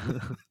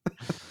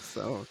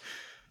 so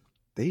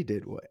they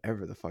did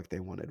whatever the fuck they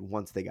wanted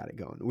once they got it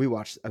going.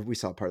 We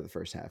saw part of the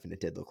first half, and it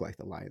did look like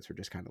the Lions were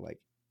just kind of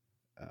like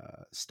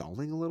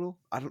stalling a little.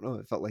 I don't know.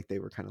 It felt like they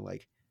were kind of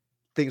like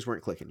things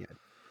weren't clicking yet.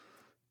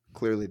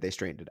 Clearly, they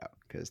straightened it out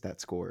because that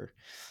score.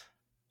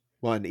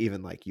 Well, and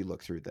even like you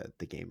look through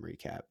the game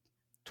recap,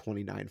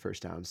 29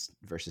 first downs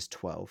versus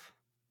 12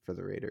 for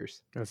the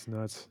Raiders. That's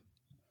nuts.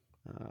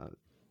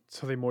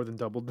 So they more than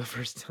doubled the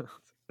first downs.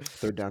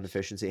 Third down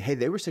efficiency. Hey,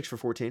 they were 6 for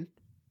 14.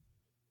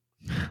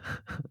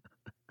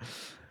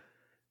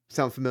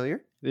 Sound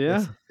familiar?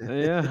 Yeah.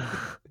 Yeah.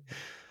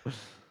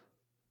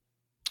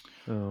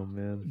 Oh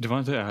man.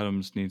 Devontae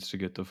Adams needs to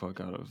get the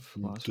fuck out of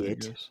Las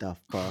Vegas. Get the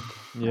fuck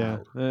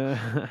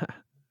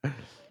out.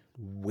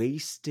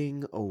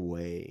 Wasting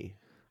away.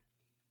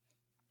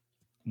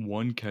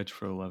 1 catch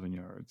for 11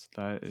 yards.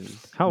 That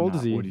is how old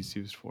is he? What he's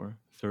used for.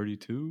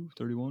 32,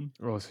 31.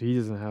 Oh, so he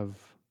doesn't have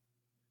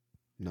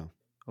No.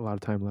 a lot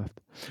of time left.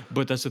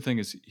 But that's the thing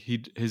is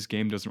his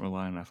game doesn't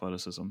rely on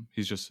athleticism.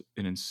 He's just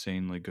an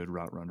insanely good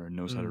route runner and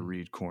knows how to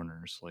read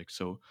corners. Like,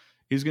 so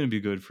he's going to be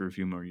good for a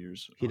few more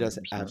years. He does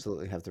 100%.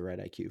 absolutely have the right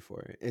IQ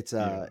for it. It's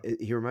Yeah.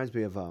 he reminds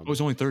me of Oh, he's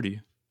only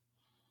 30.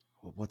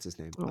 what's his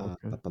name? Oh,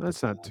 okay.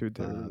 That's not too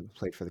terrible.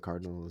 Played for the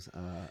Cardinals.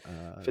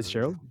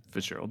 Fitzgerald?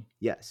 Fitzgerald.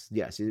 Yes.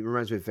 He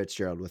reminds me of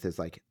Fitzgerald with his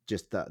like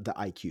just the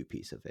IQ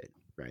piece of it,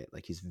 right?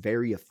 Like he's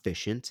very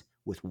efficient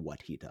with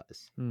what he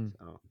does.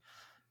 So.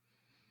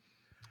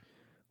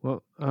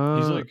 Well,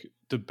 he's like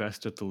the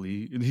best at the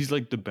league. He's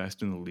like the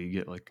best in the league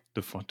at like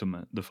the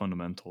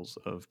fundamentals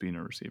of being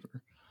a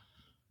receiver.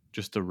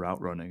 Just the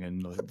route running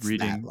and like What's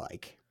reading. that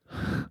like?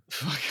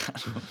 Fuck, I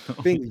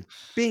don't know.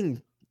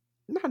 Being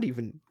not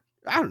even,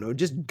 I don't know,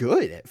 just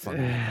good at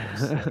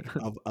fundamentals like,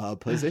 of a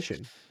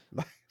position.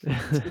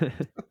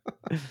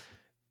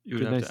 You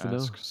would have to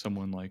ask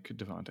someone like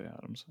Devontae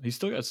Adams. He's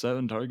still got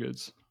 7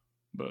 targets,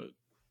 but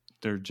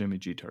they're Jimmy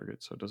G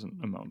targets, so it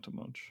doesn't amount to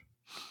much.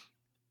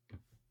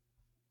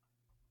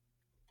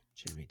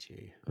 Jimmy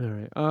G. All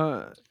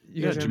right.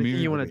 You guys have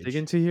anything you want to dig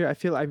into here? I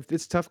feel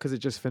it's tough because it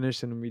just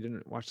finished and we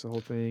didn't watch the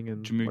whole thing.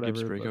 And Jahmyr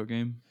Gibbs' breakout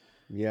game.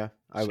 Yeah,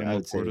 I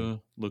would say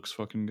looks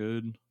fucking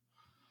good.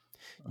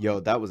 Yo,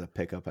 that was a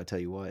pickup. I tell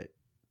you what,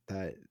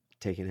 that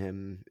taking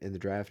him in the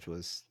draft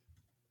was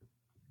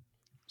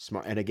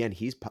smart. And again,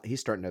 he's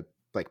starting to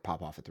like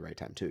pop off at the right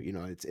time too. You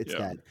know, it's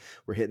that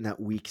we're hitting that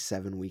week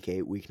 7, week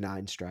 8, week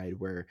 9 stride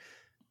where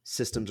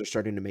systems are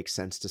starting to make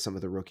sense to some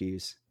of the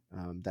rookies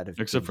that have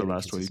except for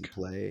last week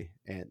play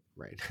and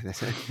right.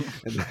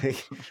 And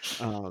like,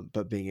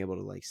 but being able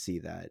to like see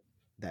that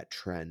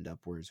trend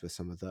upwards with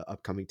some of the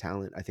upcoming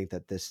talent, I think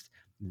that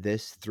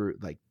this through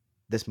like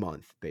this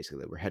month,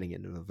 basically, we're heading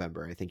into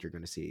November. I think you're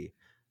going to see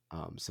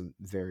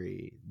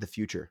the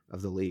future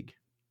of the league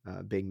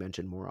being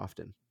mentioned more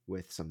often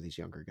with some of these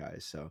younger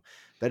guys. So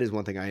that is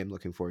one thing I am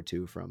looking forward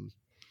to from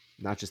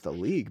not just the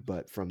league,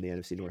 but from the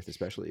NFC North,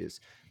 especially is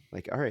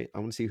like, all right, I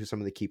want to see who some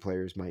of the key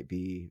players might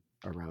be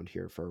around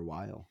here for a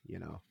while, you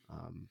know?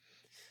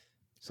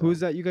 So. Who is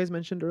that you guys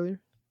mentioned earlier?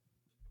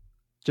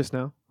 Just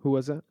now? Who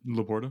was that?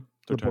 Laporta.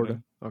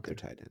 Laporta. Okay. They're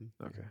tight end.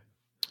 Okay.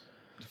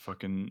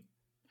 Fucking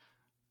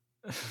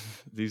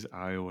these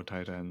Iowa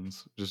tight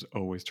ends just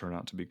always turn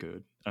out to be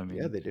good. I mean,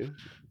 yeah, they do.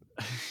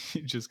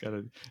 You just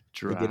gotta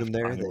draft. They get them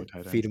there. Iowa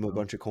they feed them a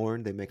bunch of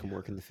corn. They make them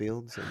work in the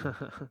fields. And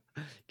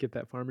get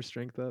that farmer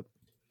strength up.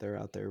 They're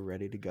out there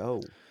ready to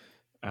go.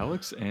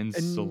 Alex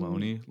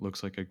Anzalone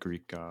looks like a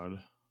Greek god.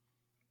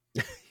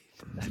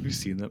 Have you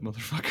seen that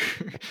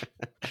motherfucker?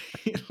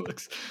 He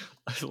looks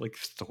like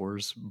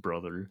Thor's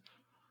brother.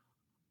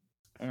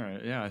 All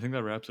right, yeah, I think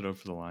that wraps it up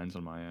for the lines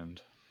on my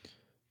end.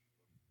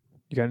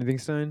 You got anything,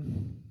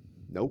 Stein?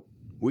 Nope.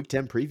 Week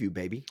 10 preview,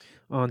 baby.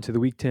 On to the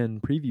Week 10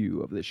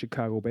 preview of the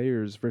Chicago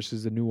Bears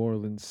versus the New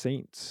Orleans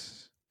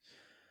Saints.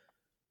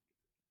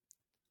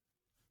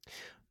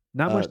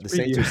 Not much. The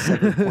Saints are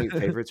 7-point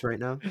favorites right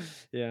now.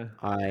 Yeah.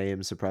 I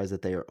am surprised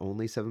that they are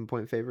only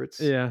 7-point favorites.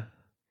 Yeah.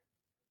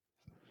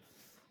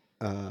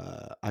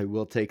 I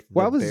will take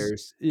the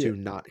Bears to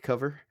not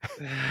cover.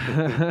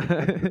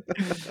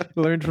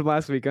 Learned from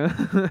last week, huh?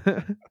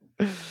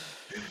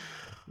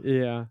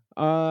 Yeah.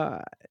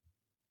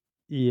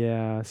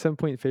 Yeah.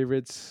 7-point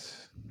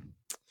favorites.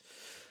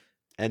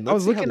 And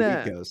let's see how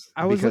the week goes.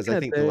 Because I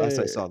think the last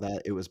I saw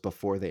that, it was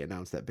before they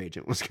announced that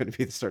Bagent was going to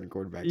be the starting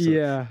quarterback. So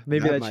yeah,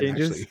 maybe that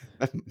changes.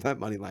 That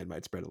money line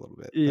might spread a little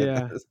bit.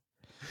 Yeah.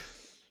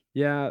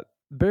 Yeah.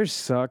 Bears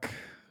suck.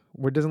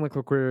 It doesn't look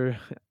like we're...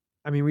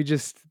 I mean, we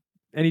just...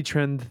 Any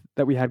trend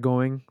that we had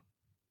going,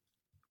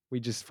 we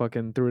just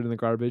fucking threw it in the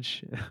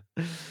garbage.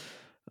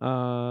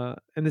 And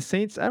the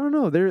Saints, I don't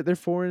know. They're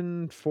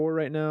 4-4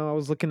 right now. I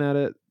was looking at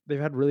it. They've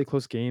had really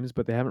close games,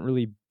 but they haven't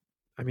really...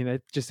 I mean, I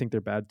just think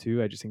they're bad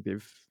too. I just think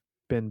they've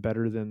been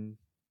better than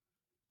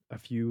a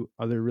few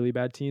other really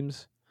bad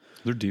teams.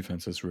 Their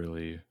defense is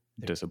really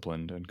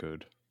disciplined and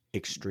good.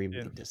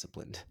 Extremely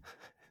disciplined.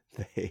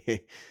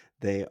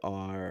 They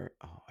are...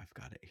 Oh, I've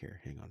got it here.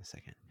 Hang on a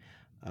second.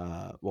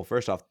 Well,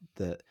 first off,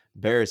 the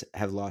Bears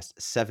have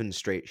lost 7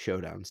 straight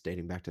showdowns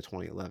dating back to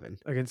 2011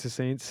 against the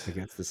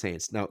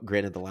Saints. Now,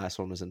 granted, the last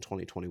one was in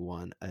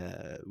 2021.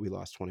 We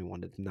lost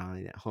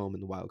 21-9 at home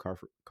in the wild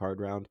card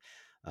round,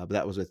 but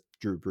that was with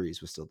Drew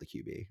Brees was still the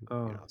QB.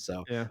 Oh, you know?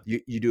 So yeah.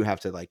 you do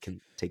have to like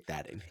take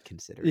that into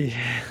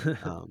consideration.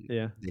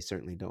 Yeah. They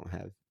certainly don't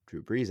have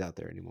Drew Brees out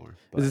there anymore.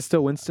 Is it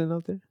still Winston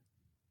out there?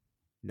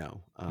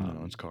 No.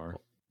 No, it's Carr.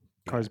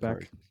 Carr's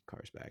back.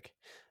 Carr's back.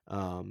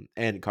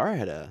 And Carr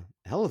had a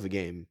hell of a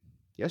game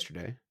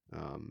yesterday.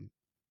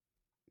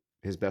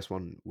 His best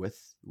one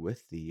with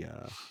the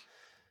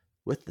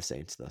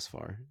Saints thus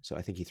far. So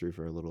I think he threw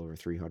for a little over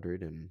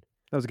 300, and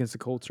that was against the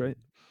Colts, right?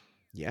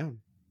 Yeah,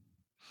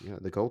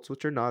 the Colts,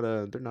 which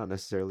are they're not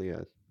necessarily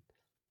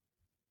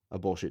a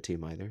bullshit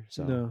team either.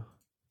 So no.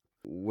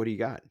 What do you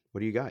got? What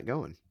do you got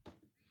going?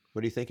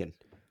 What are you thinking?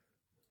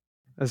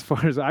 As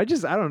far as I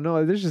don't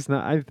know. There's just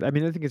not. I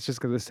mean, I think it's just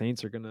because the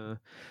Saints are gonna.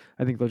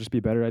 I think they'll just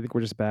be better. I think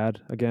we're just bad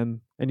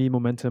again. Any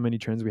momentum, any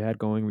trends we had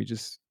going, we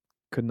just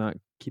could not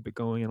keep it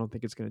going. I don't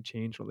think it's gonna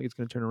change. I don't think it's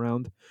gonna turn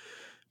around.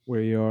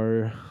 We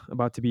are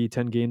about to be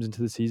 10 games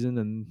into the season,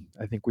 and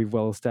I think we've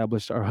well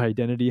established our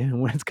identity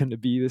and what it's going to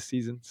be this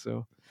season.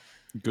 So,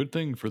 good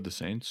thing for the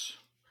Saints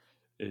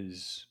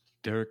is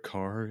Derek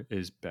Carr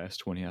is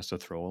best when he has to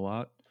throw a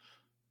lot,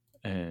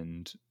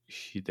 and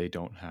they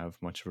don't have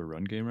much of a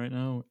run game right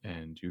now,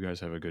 and you guys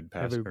have a good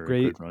have pass a or a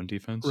great good run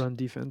defense. run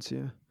defense,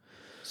 yeah.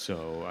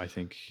 So I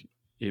think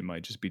it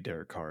might just be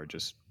Derek Carr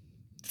just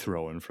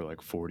throwing for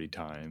like 40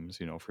 times,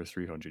 for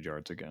 300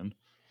 yards again.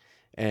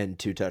 And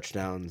 2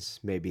 touchdowns,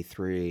 maybe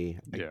 3.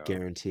 I Yeah.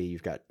 guarantee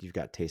you've got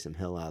Taysom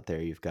Hill out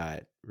there. You've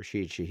got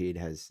Rashid Shaheed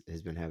has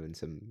been having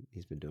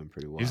he's been doing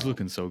pretty well. He's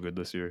looking so good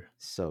this year.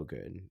 So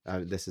good.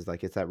 This is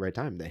like, it's that right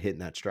time, that hitting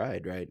that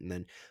stride, right? And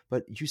then,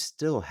 but you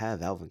still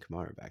have Alvin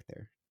Kamara back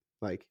there.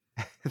 Like,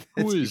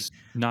 who is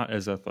not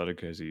as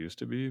athletic as he used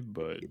to be,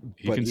 but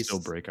he can still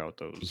break out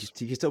those.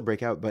 He can still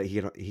break out, but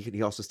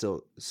he also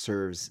still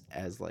serves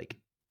as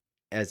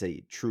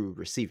a true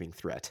receiving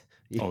threat.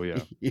 Oh yeah.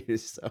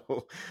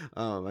 So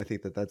I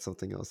think that's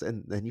something else.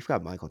 And then you've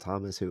got Michael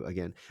Thomas, who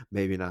again,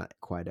 maybe not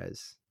quite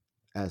as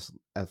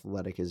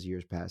athletic as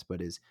years past, but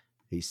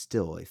he's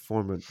still a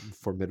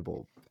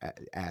formidable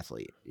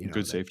athlete.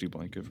 Good safety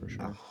blanket for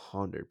sure.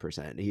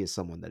 100%. He is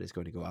someone that is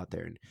going to go out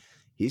there and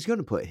he's going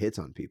to put hits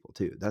on people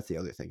too. That's the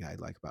other thing I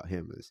like about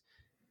him, is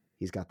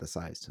he's got the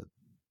size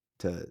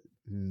to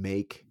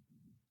make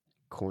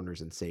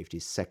corners and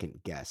safeties second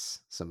guess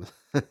some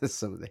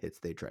of the hits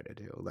they try to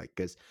do, like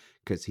because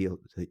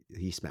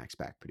he smacks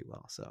back pretty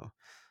well. So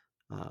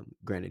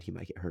granted, he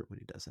might get hurt when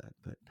he does that,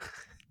 but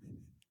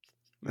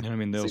and I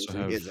mean, they also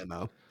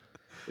have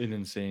an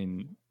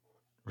insane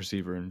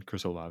receiver in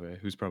Chris Olave,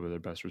 who's probably their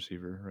best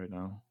receiver right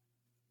now,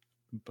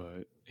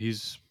 but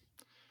he's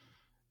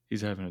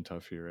having a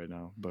tough year right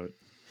now, but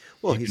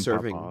he's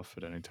serving off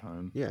at any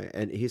time. Yeah,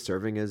 and he's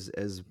serving as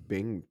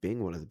being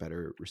one of the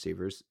better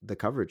receivers. The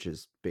coverage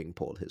is being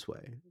pulled his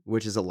way,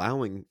 which is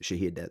allowing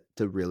Shaheed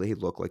to really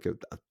look like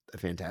a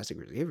fantastic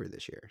receiver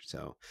this year.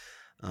 So,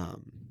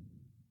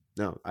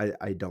 no,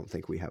 I don't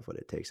think we have what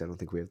it takes. I don't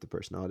think we have the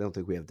personnel. I don't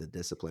think we have the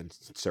discipline.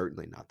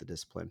 Certainly not the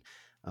discipline.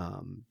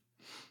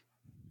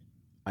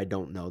 I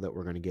don't know that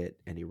we're going to get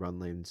any run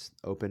lanes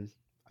open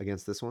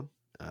against this one.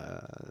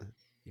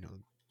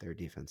 Their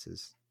defense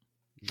is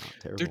not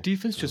terrible. Their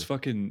defense just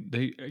fucking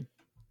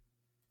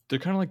they're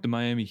kind of like the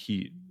Miami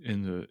Heat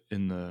in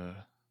the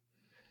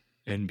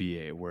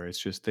NBA, where it's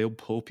just they'll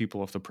pull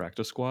people off the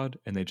practice squad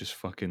and they just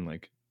fucking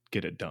like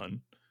get it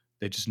done.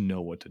 They just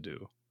know what to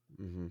do.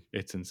 Mm-hmm.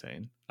 It's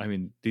insane. I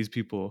mean, these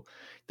people,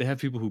 they have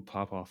people who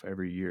pop off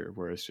every year,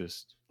 where it's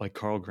just like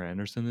Carl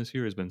Granderson this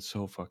year has been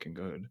so fucking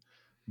good,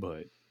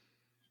 but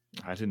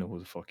I didn't know who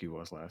the fuck he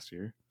was last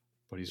year.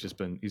 But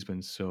he's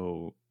been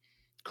so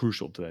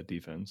crucial to that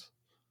defense.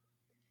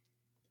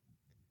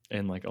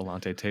 And like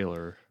Alante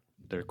Taylor,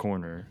 their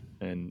corner,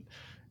 and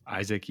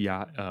Isaac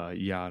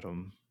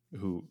Yadam,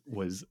 who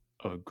was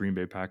a Green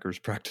Bay Packers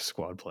practice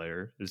squad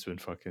player, has been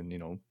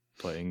fucking,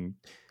 playing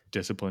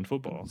disciplined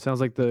football. Sounds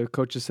like the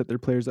coaches set their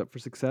players up for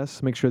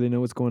success, make sure they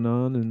know what's going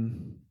on,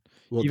 and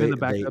even the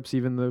backups,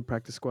 even the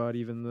practice squad,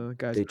 even the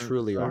guys. They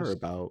truly are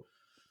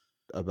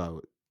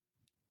about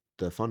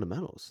the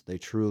fundamentals. They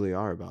truly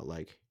are about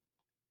like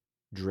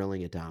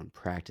drilling it down,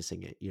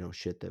 practicing it,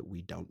 shit that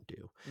we don't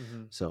do.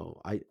 Mm-hmm.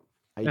 So I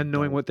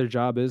knowing what their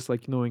job is,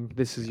 like knowing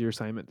this is your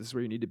assignment, this is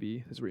where you need to be,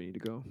 this is where you need to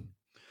go.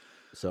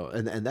 So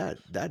and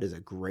that is a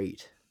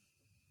great,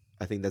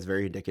 I think that's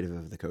very indicative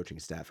of the coaching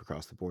staff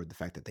across the board. The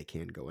fact that they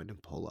can go in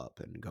and pull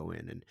up and go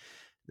in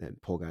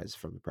and pull guys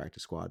from the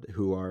practice squad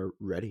who are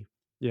ready.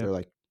 Yeah. They're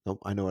like, nope,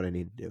 I know what I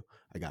need to do.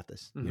 I got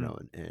this,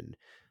 and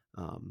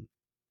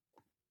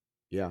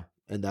yeah.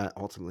 And that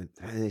ultimately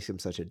makes them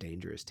such a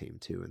dangerous team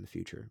too in the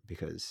future,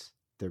 because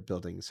they're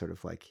building sort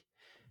of like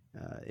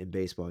in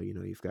baseball,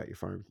 you've got your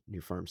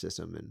farm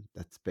system, and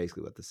that's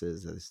basically what this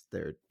is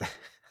they're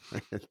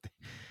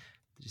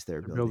just their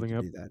ability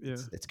to do that. Yeah.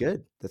 It's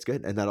good. That's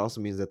good. And that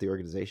also means that the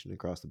organization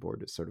across the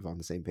board is sort of on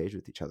the same page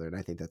with each other. And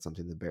I think that's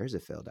something the Bears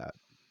have failed at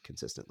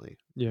consistently.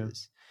 Yeah.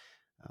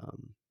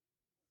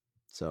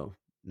 So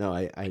no,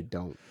 I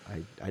don't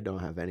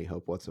have any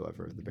hope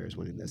whatsoever of the Bears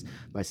winning this.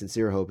 My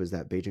sincere hope is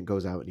that Bagent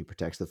goes out and he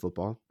protects the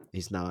football.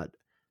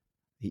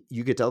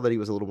 You could tell that he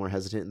was a little more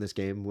hesitant in this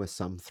game with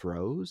some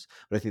throws,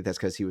 but I think that's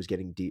because he was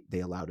getting deep. They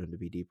allowed him to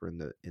be deeper in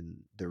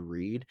the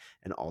read,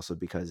 and also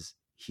because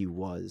he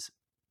was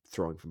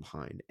throwing from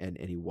behind and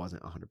he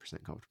wasn't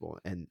 100% comfortable.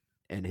 And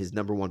his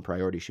number one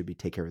priority should be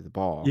take care of the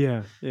ball.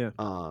 Yeah, yeah.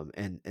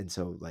 And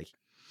so like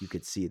you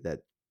could see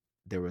that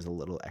there was a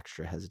little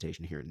extra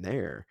hesitation here and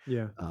there.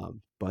 Yeah.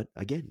 But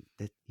again,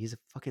 that he's a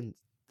fucking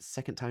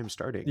second time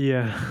starting.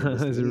 Yeah,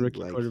 as a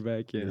rookie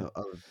quarterback. Yeah,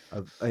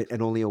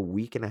 and only a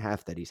week and a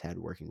half that he's had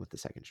working with the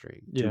second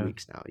string. 2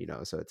 weeks now.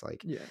 So it's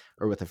like,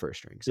 or with the first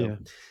string. So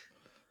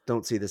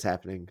don't see this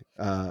happening.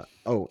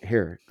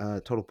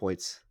 Total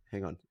points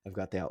Hang on. I've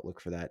got the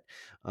outlook for that.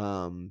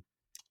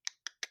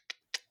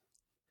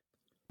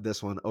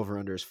 This one over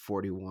under is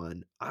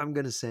 41. I'm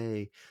gonna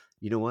say,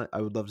 you know what?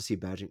 I would love to see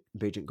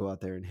Bajent go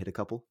out there and hit a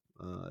couple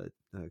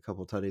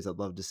tutties. I'd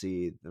love to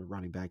see the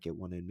running back get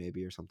one in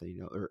maybe or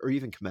something, or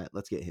even Komet.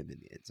 Let's get him in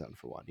the end zone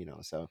for one,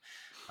 So,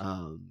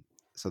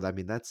 I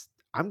mean,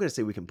 I'm gonna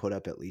say we can put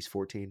up at least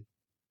 14.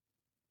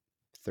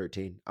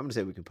 13. I'm gonna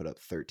say we can put up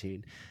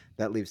 13.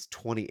 That leaves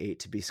 28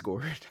 to be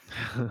scored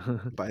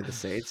by the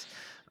Saints,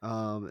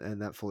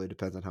 and that fully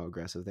depends on how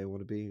aggressive they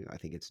want to be. I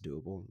think it's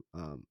doable.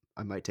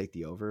 I might take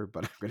the over,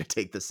 but I'm gonna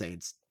take the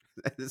Saints.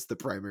 It's the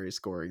primary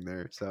scoring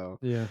there. So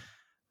yeah.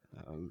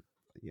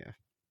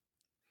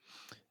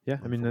 Yeah,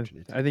 I mean,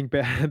 I think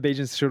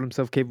Bajent showed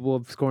himself capable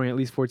of scoring at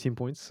least 14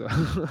 points, so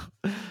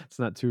it's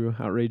not too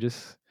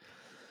outrageous.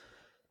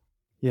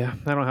 Yeah,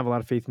 I don't have a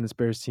lot of faith in this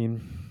Bears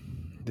team.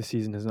 This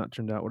season has not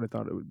turned out what I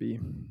thought it would be,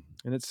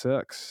 and it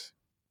sucks.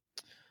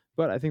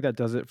 But I think that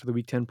does it for the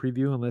Week 10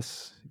 preview,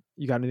 unless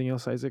you got anything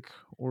else, Isaac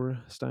or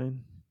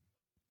Stein?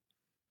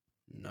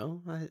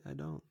 No, I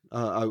don't.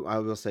 I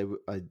will say,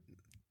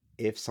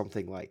 if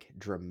something like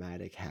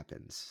dramatic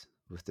happens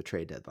with the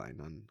trade deadline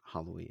on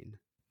Halloween,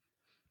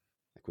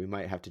 like we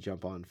might have to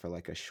jump on for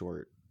like a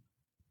short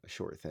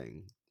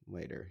thing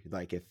later.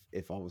 Like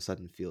if all of a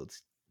sudden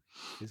Fields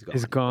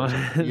is gone.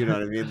 You know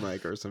what I mean?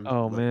 Like, or some.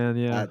 Oh, like, man,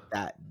 yeah.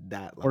 That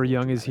level or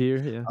Young dramatic. is here.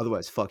 Yeah.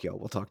 Otherwise, fuck y'all.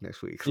 We'll talk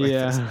next week.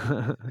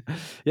 Yeah.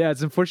 Yeah.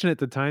 It's unfortunate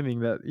the timing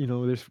that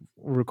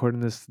we're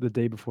recording this the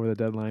day before the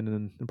deadline,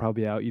 and then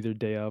probably out either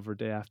day of or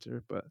day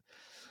after. But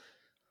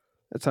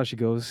that's how she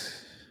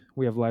goes.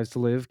 We have lives to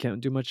live. Can't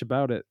do much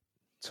about it.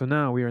 So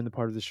now we are in the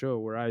part of the show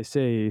where I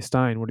say,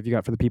 Stein, what have you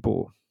got for the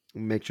people?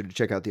 Make sure to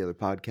check out the other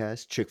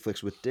podcast, Chick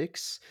Flicks with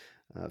Dicks.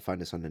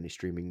 Find us on any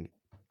streaming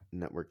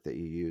network that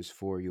you use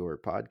for your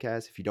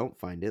podcast. If you don't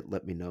find it,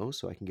 let me know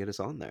so I can get us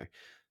on there.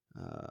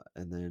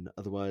 And then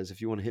otherwise,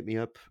 if you want to hit me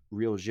up,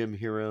 Real Gym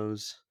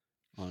Heroes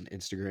on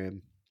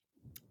Instagram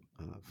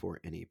for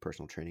any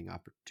personal training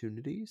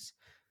opportunities.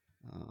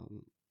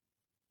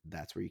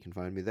 That's where you can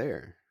find me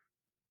there.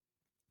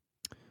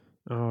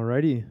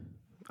 Alrighty.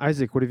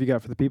 Isaac, what have you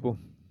got for the people?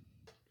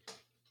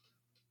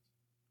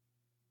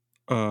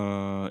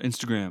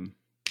 Instagram.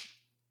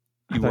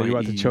 I thought you were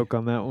about to choke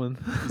on that one.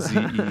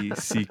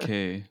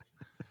 ZECK.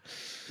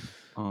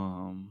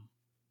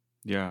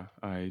 Yeah,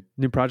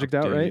 new project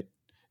out, right?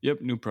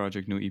 Yep, new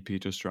project, new EP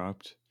just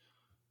dropped.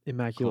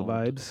 Immaculate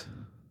Vibes.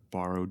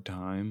 Borrowed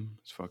Time.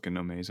 It's fucking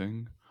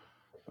amazing.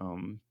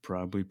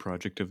 Probably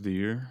project of the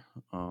year.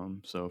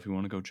 So if you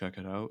want to go check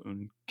it out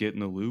and get in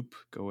the loop,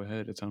 go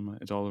ahead. It's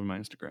all over my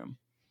Instagram.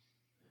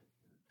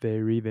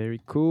 Very, very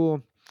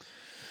cool.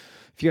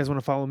 If you guys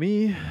want to follow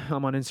me,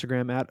 I'm on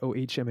Instagram at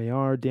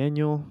OHMAR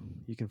Daniel.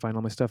 You can find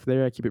all my stuff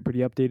there. I keep it pretty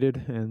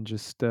updated and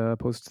just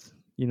post,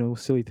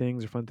 silly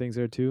things or fun things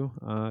there too.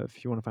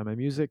 If you want to find my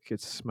music,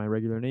 it's my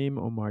regular name,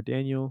 Omar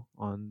Daniel,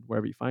 on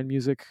wherever you find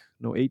music.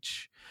 No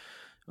H.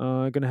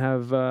 Gonna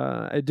have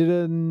I did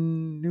a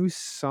new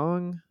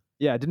song.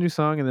 Yeah, I did a new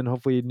song and then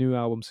hopefully a new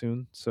album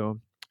soon. So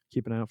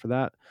keep an eye out for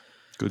that.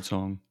 Good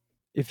song.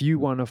 If you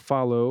want to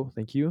follow,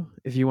 thank you.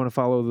 If you want to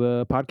follow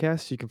the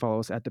podcast, you can follow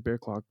us at the Bear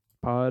Claw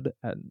Pod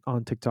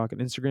on TikTok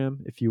and Instagram.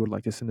 If you would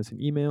like to send us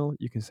an email,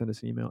 you can send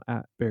us an email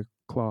at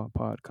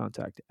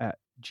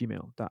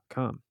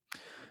bearclawpodcontact@gmail.com.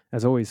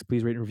 As always,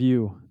 please rate and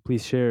review.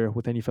 Please share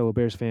with any fellow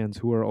Bears fans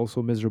who are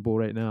also miserable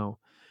right now.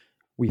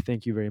 We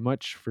thank you very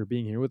much for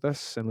being here with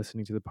us and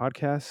listening to the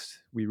podcast.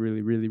 We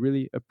really, really,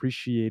 really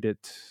appreciate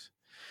it.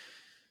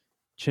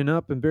 Chin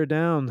up and bear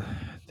down.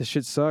 This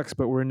shit sucks,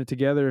 but we're in it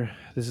together.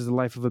 This is the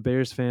life of a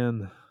Bears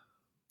fan,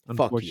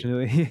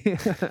 unfortunately.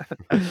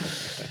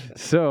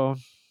 So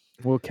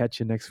we'll catch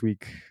you next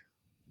week.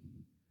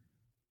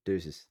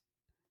 Deuces.